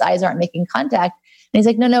side, and his eyes aren't making contact. And he's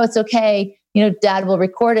like, no, it's okay. Dad will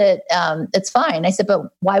record it. It's fine. I said, but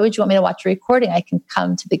why would you want me to watch a recording? I can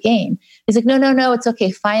come to the game. He's like, no, it's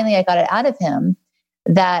okay. Finally, I got it out of him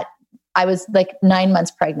that I was like 9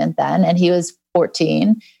 months pregnant then, and he was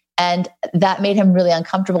 14. And that made him really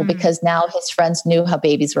uncomfortable because now his friends knew how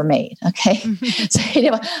babies were made. Okay. So,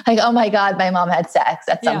 like, oh my God, my mom had sex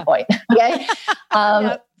at some point. Okay.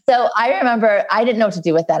 So I remember I didn't know what to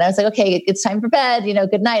do with that. I was like, okay, it's time for bed,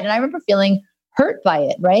 good night. And I remember feeling hurt by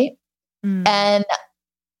it. Right. And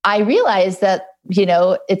I realized that,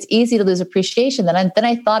 it's easy to lose appreciation. Then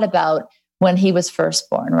I thought about when he was first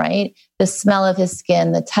born, right? The smell of his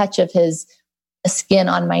skin, the touch of his skin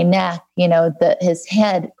on my neck, his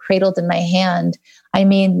head cradled in my hand. I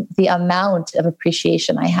mean, the amount of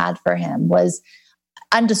appreciation I had for him was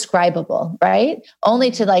undescribable, right?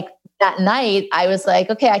 Only to that night, I was like,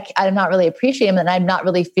 okay, I'm not really appreciating him and I'm not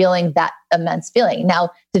really feeling that immense feeling. Now,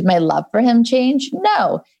 did my love for him change?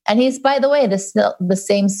 No. And he's, by the way, the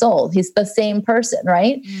same soul. He's the same person,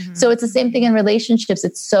 right? Mm-hmm. So it's the same thing in relationships.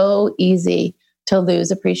 It's so easy to lose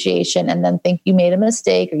appreciation and then think you made a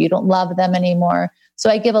mistake or you don't love them anymore. So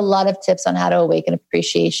I give a lot of tips on how to awaken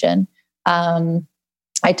appreciation.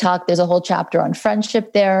 There's a whole chapter on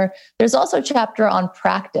friendship there. There's also a chapter on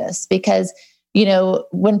practice because,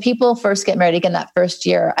 when people first get married, again, that first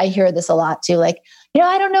year, I hear this a lot too. Like,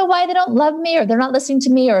 I don't know why they don't love me or they're not listening to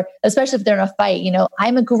me, or especially if they're in a fight,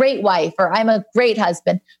 I'm a great wife or I'm a great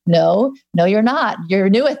husband. No, you're not. You're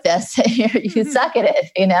new at this. You suck at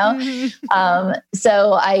it,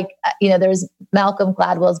 So there's Malcolm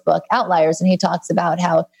Gladwell's book, Outliers, and he talks about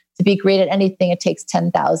how to be great at anything, it takes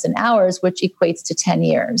 10,000 hours, which equates to 10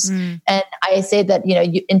 years. And I say that,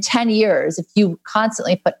 in 10 years, if you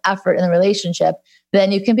constantly put effort in the relationship,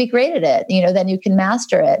 then you can be great at it, then you can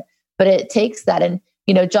master it. But it takes that. And,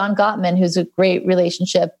 John Gottman, who's a great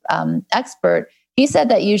relationship expert, he said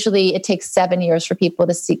that usually it takes 7 years for people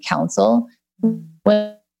to seek counsel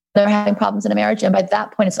when they're having problems in a marriage. And by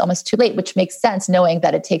that point, it's almost too late, which makes sense knowing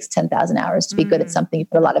that it takes 10,000 hours to be good at something you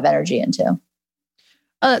put a lot of energy into.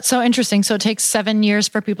 Oh, that's so interesting. So it takes 7 years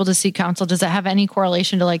for people to seek counsel. Does that have any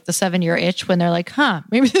correlation to the 7-year itch when they're like,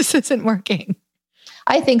 maybe this isn't working?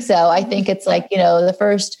 I think so. I think it's the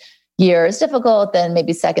first year is difficult. Then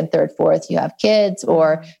maybe second, third, fourth, you have kids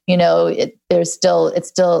or, it's still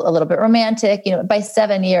a little bit romantic, by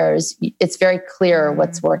 7 years, it's very clear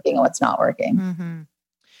what's working and what's not working. Mm-hmm.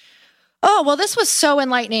 Oh, well, this was so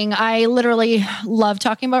enlightening. I literally love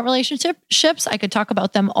talking about relationships. I could talk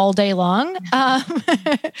about them all day long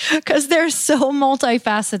because they're so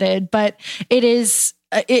multifaceted, but it's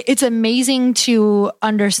amazing to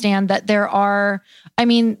understand that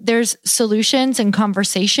there's solutions and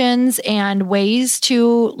conversations and ways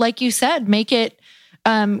to, like you said, make it,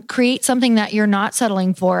 create something that you're not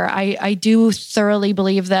settling for. I do thoroughly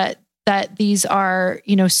believe that these are,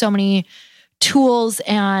 so many tools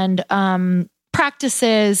and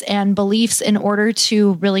practices and beliefs in order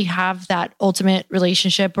to really have that ultimate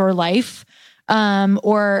relationship or life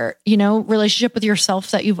or, relationship with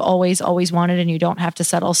yourself that you've always wanted and you don't have to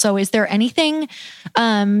settle. So is there anything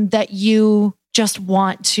that you just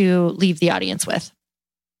want to leave the audience with?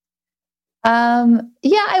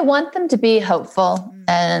 I want them to be hopeful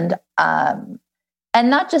and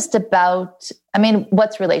not just about,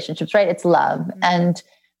 what's relationships, right? It's love. And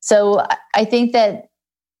so I think that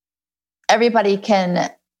everybody can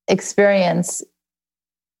experience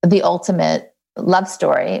the ultimate love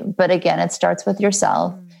story. But again, it starts with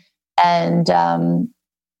yourself. And,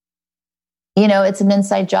 it's an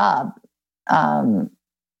inside job. And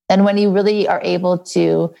when you really are able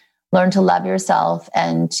to learn to love yourself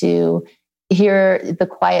and to hear the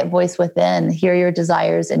quiet voice within, hear your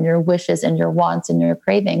desires and your wishes and your wants and your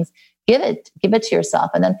cravings, give it to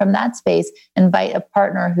yourself. And then from that space, invite a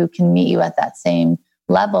partner who can meet you at that same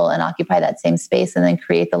level and occupy that same space and then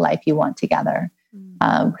create the life you want together.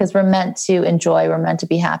 Because we're meant to enjoy, we're meant to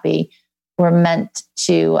be happy, we're meant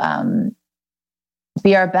to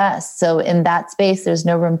be our best. So in that space, there's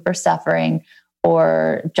no room for suffering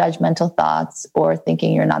or judgmental thoughts or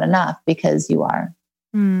thinking you're not enough because you are.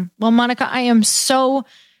 Well, Monica, I am so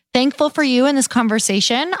thankful for you in this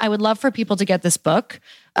conversation. I would love for people to get this book.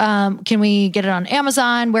 Can we get it on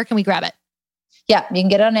Amazon? Where can we grab it? Yeah, you can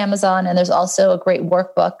get it on Amazon. And there's also a great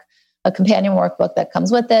workbook, a companion workbook that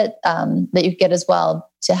comes with it that you can get as well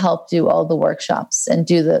to help do all the workshops and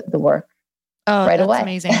do the work right away.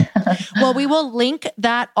 Amazing. Well, we will link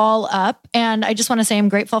that all up. And I just want to say I'm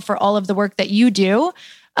grateful for all of the work that you do.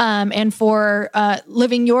 And for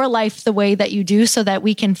living your life the way that you do so that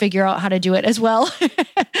we can figure out how to do it as well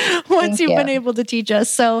once you've been able to teach us.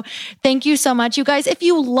 So thank you so much, you guys. If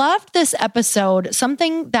you loved this episode,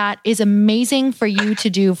 something that is amazing for you to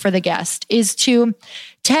do for the guest is to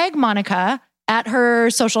tag Monica at her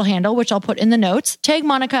social handle, which I'll put in the notes. Tag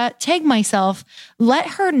Monica, tag myself, let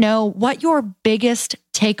her know what your biggest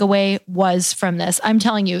takeaway was from this. I'm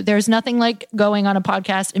telling you, there's nothing like going on a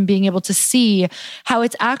podcast and being able to see how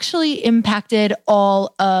it's actually impacted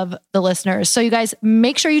all of the listeners. So you guys,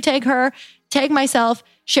 make sure you tag her, tag myself,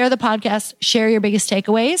 share the podcast, share your biggest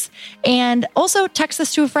takeaways, and also text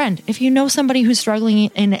this to a friend. If you know somebody who's struggling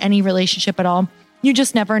in any relationship at all, you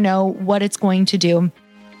just never know what it's going to do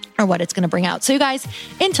or what it's going to bring out. So you guys,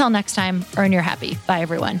 until next time, earn your happy. Bye,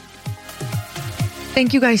 everyone.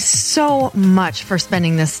 Thank you guys so much for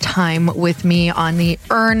spending this time with me on the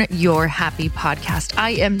Earn Your Happy podcast.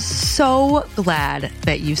 I am so glad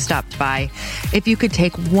that you stopped by. If you could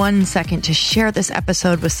take 1 second to share this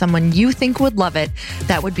episode with someone you think would love it,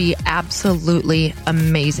 that would be absolutely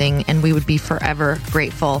amazing, and we would be forever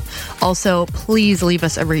grateful. Also, please leave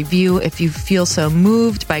us a review if you feel so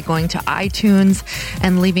moved by going to iTunes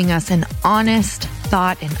and leaving us an honest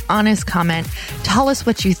thought, an honest comment. Tell us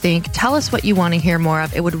what you think. Tell us what you want to hear more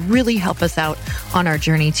of. It would really help us out on our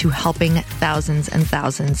journey to helping thousands and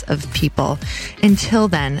thousands of people. Until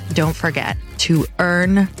then, don't forget to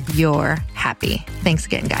earn your happy. Thanks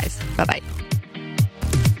again, guys. Bye-bye.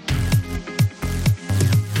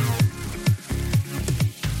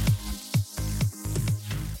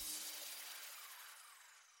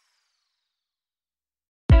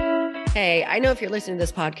 Hey, I know if you're listening to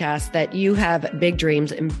this podcast that you have big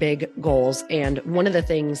dreams and big goals. And one of the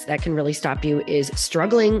things that can really stop you is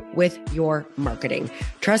struggling with your marketing.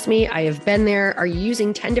 Trust me, I have been there. Are you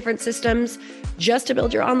using 10 different systems just to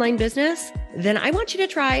build your online business? Then I want you to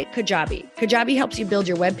try Kajabi. Kajabi helps you build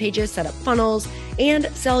your web pages, set up funnels, and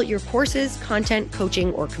sell your courses, content,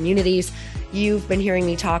 coaching, or communities. You've been hearing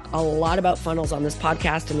me talk a lot about funnels on this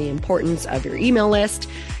podcast and the importance of your email list.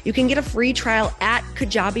 You can get a free trial at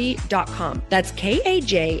kajabi.com. That's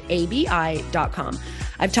Kajabi.com.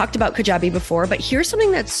 I've talked about Kajabi before, but here's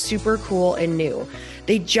something that's super cool and new.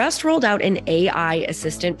 They just rolled out an AI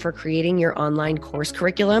assistant for creating your online course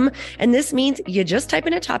curriculum. And this means you just type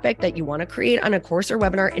in a topic that you want to create on a course or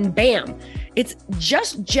webinar, and bam, it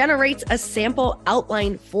just generates a sample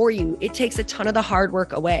outline for you. It takes a ton of the hard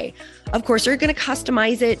work away. Of course, you're going to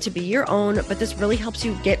customize it to be your own, but this really helps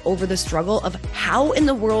you get over the struggle of how in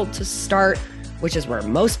the world to start, which is where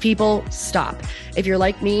most people stop. If you're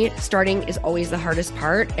like me, starting is always the hardest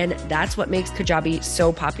part, and that's what makes Kajabi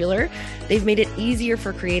so popular. They've made it easier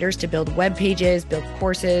for creators to build web pages, build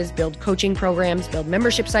courses, build coaching programs, build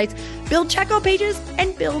membership sites, build checkout pages,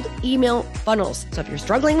 and build email funnels. So if you're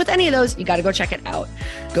struggling with any of those, you got to go check it out.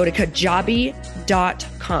 Go to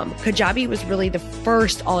Kajabi.com. Kajabi was really the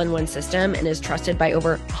first all-in-one system and is trusted by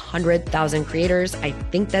over 100,000 creators. I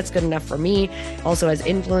think that's good enough for me. Also has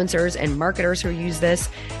influencers and marketers who use this.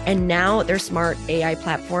 And now their smart AI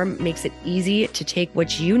platform makes it easy to take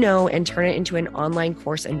what you know and turn it into an online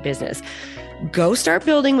course and business. Go start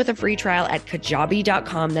building with a free trial at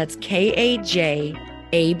Kajabi.com. That's Kajabi.com.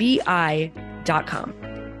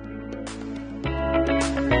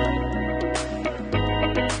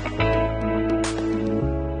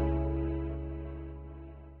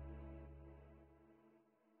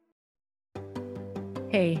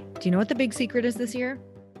 Hey, do you know what the big secret is this year?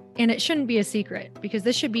 And it shouldn't be a secret because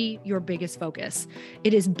this should be your biggest focus.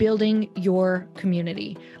 It is building your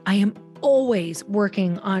community. I am always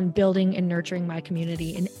working on building and nurturing my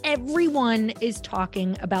community, and everyone is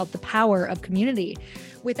talking about the power of community.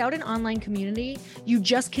 Without an online community, you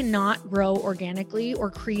just cannot grow organically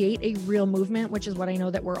or create a real movement, which is what I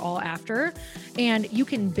know that we're all after. And you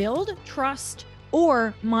can build trust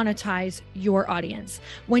or monetize your audience.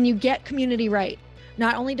 When you get community right,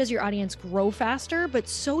 not only does your audience grow faster, but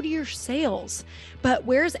so do your sales. But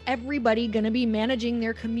where's everybody going to be managing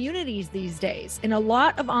their communities these days? And a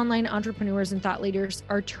lot of online entrepreneurs and thought leaders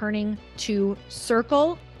are turning to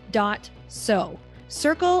Circle.so.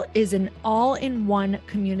 Circle is an all-in-one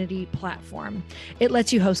community platform. It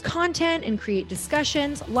lets you host content and create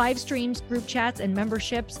discussions, live streams, group chats, and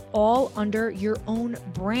memberships all under your own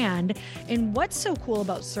brand. And what's so cool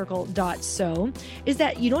about Circle.so is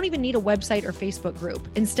that you don't even need a website or Facebook group.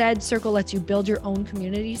 Instead, Circle lets you build your own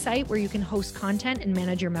community site where you can host content and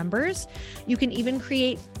manage your members. You can even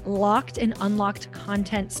create locked and unlocked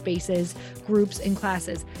content spaces, groups, and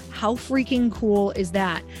classes. How freaking cool is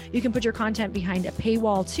that? You can put your content behind a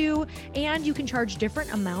paywall too, and you can charge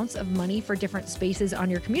different amounts of money for different spaces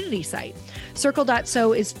on your community site.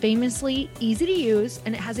 Circle.so is famously easy to use,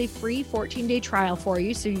 and it has a free 14-day trial for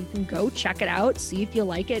you, so you can go check it out, see if you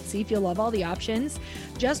like it, see if you love all the options.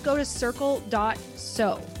 Just go to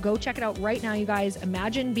Circle.so. Go check it out right now, you guys.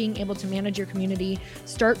 Imagine being able to manage your community,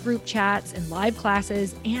 start group chats and live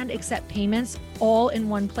classes, and accept payments all in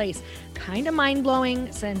one place. Kind of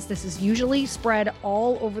mind-blowing since this is usually spread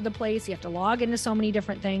all over the place. You have to log into so many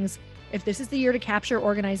different things. If this is the year to capture,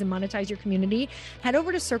 organize, and monetize your community, head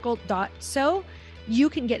over to Circle.so. You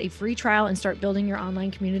can get a free trial and start building your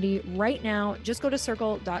online community right now. Just go to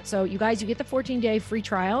circle.so. You guys, you get the 14-day free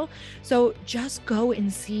trial. So just go and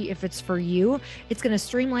see if it's for you. It's going to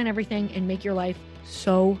streamline everything and make your life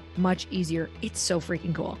so much easier. It's so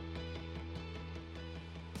freaking cool.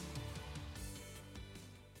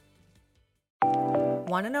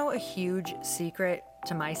 Want to know a huge secret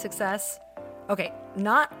to my success? Okay,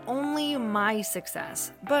 not only my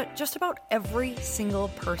success, but just about every single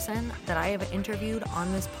person that I have interviewed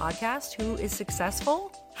on this podcast who is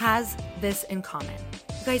successful has this in common.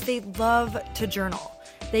 You guys, they love to journal.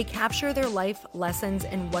 They capture their life lessons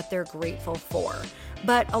and what they're grateful for.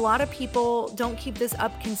 But a lot of people don't keep this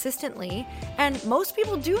up consistently. And most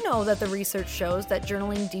people do know that the research shows that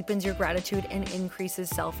journaling deepens your gratitude and increases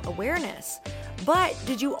self-awareness. But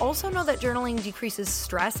did you also know that journaling decreases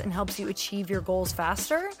stress and helps you achieve your goals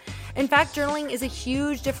faster? In fact, journaling is a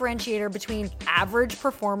huge differentiator between average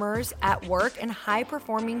performers at work and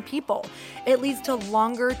high-performing people. It leads to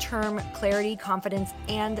longer-term clarity, confidence,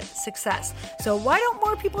 and success. So why don't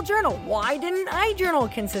more people journal? Why didn't I journal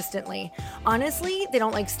consistently? Honestly, they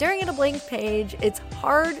don't like staring at a blank page. It's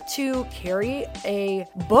hard to carry a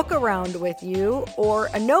book around with you or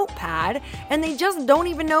a notepad, and they just don't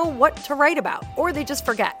even know what to write about, or they just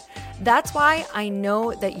forget. That's why I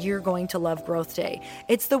know that you're going to love Growth Day.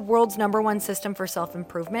 It's the world's #1 system for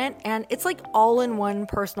self-improvement, and it's like all-in-one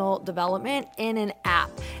personal development in an app.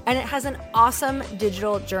 And it has an awesome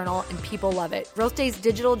digital journal, and people love it. Growth Day's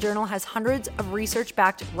digital journal has hundreds of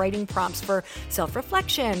research-backed writing prompts for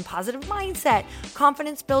self-reflection, positive mindset,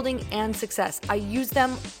 confidence building, and success. I use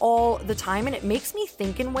them all the time, and it makes me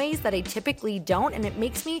think in ways that I typically don't, and it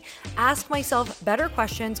makes me ask myself better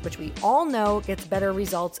questions, which we all know gets better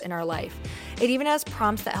results in our life. It even has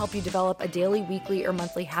prompts that help you develop a daily, weekly, or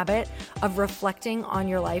monthly habit of reflecting on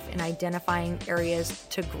your life and identifying areas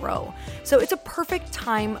to grow. So it's a perfect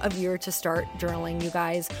time of year to start journaling, you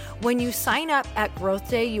guys. When you sign up at Growth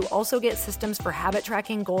Day, you also get systems for habit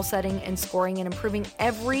tracking, goal setting, and scoring, and improving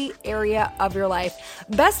every area of your life.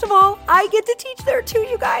 Best of all, I get to teach there too,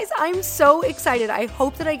 you guys. I'm so excited. I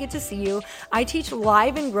hope that I get to see you. I teach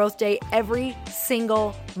live in Growth Day every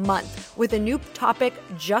single month with a new topic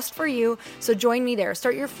just for you. So join me there.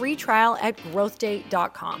 Start your free trial at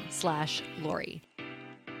growthday.com/Lori.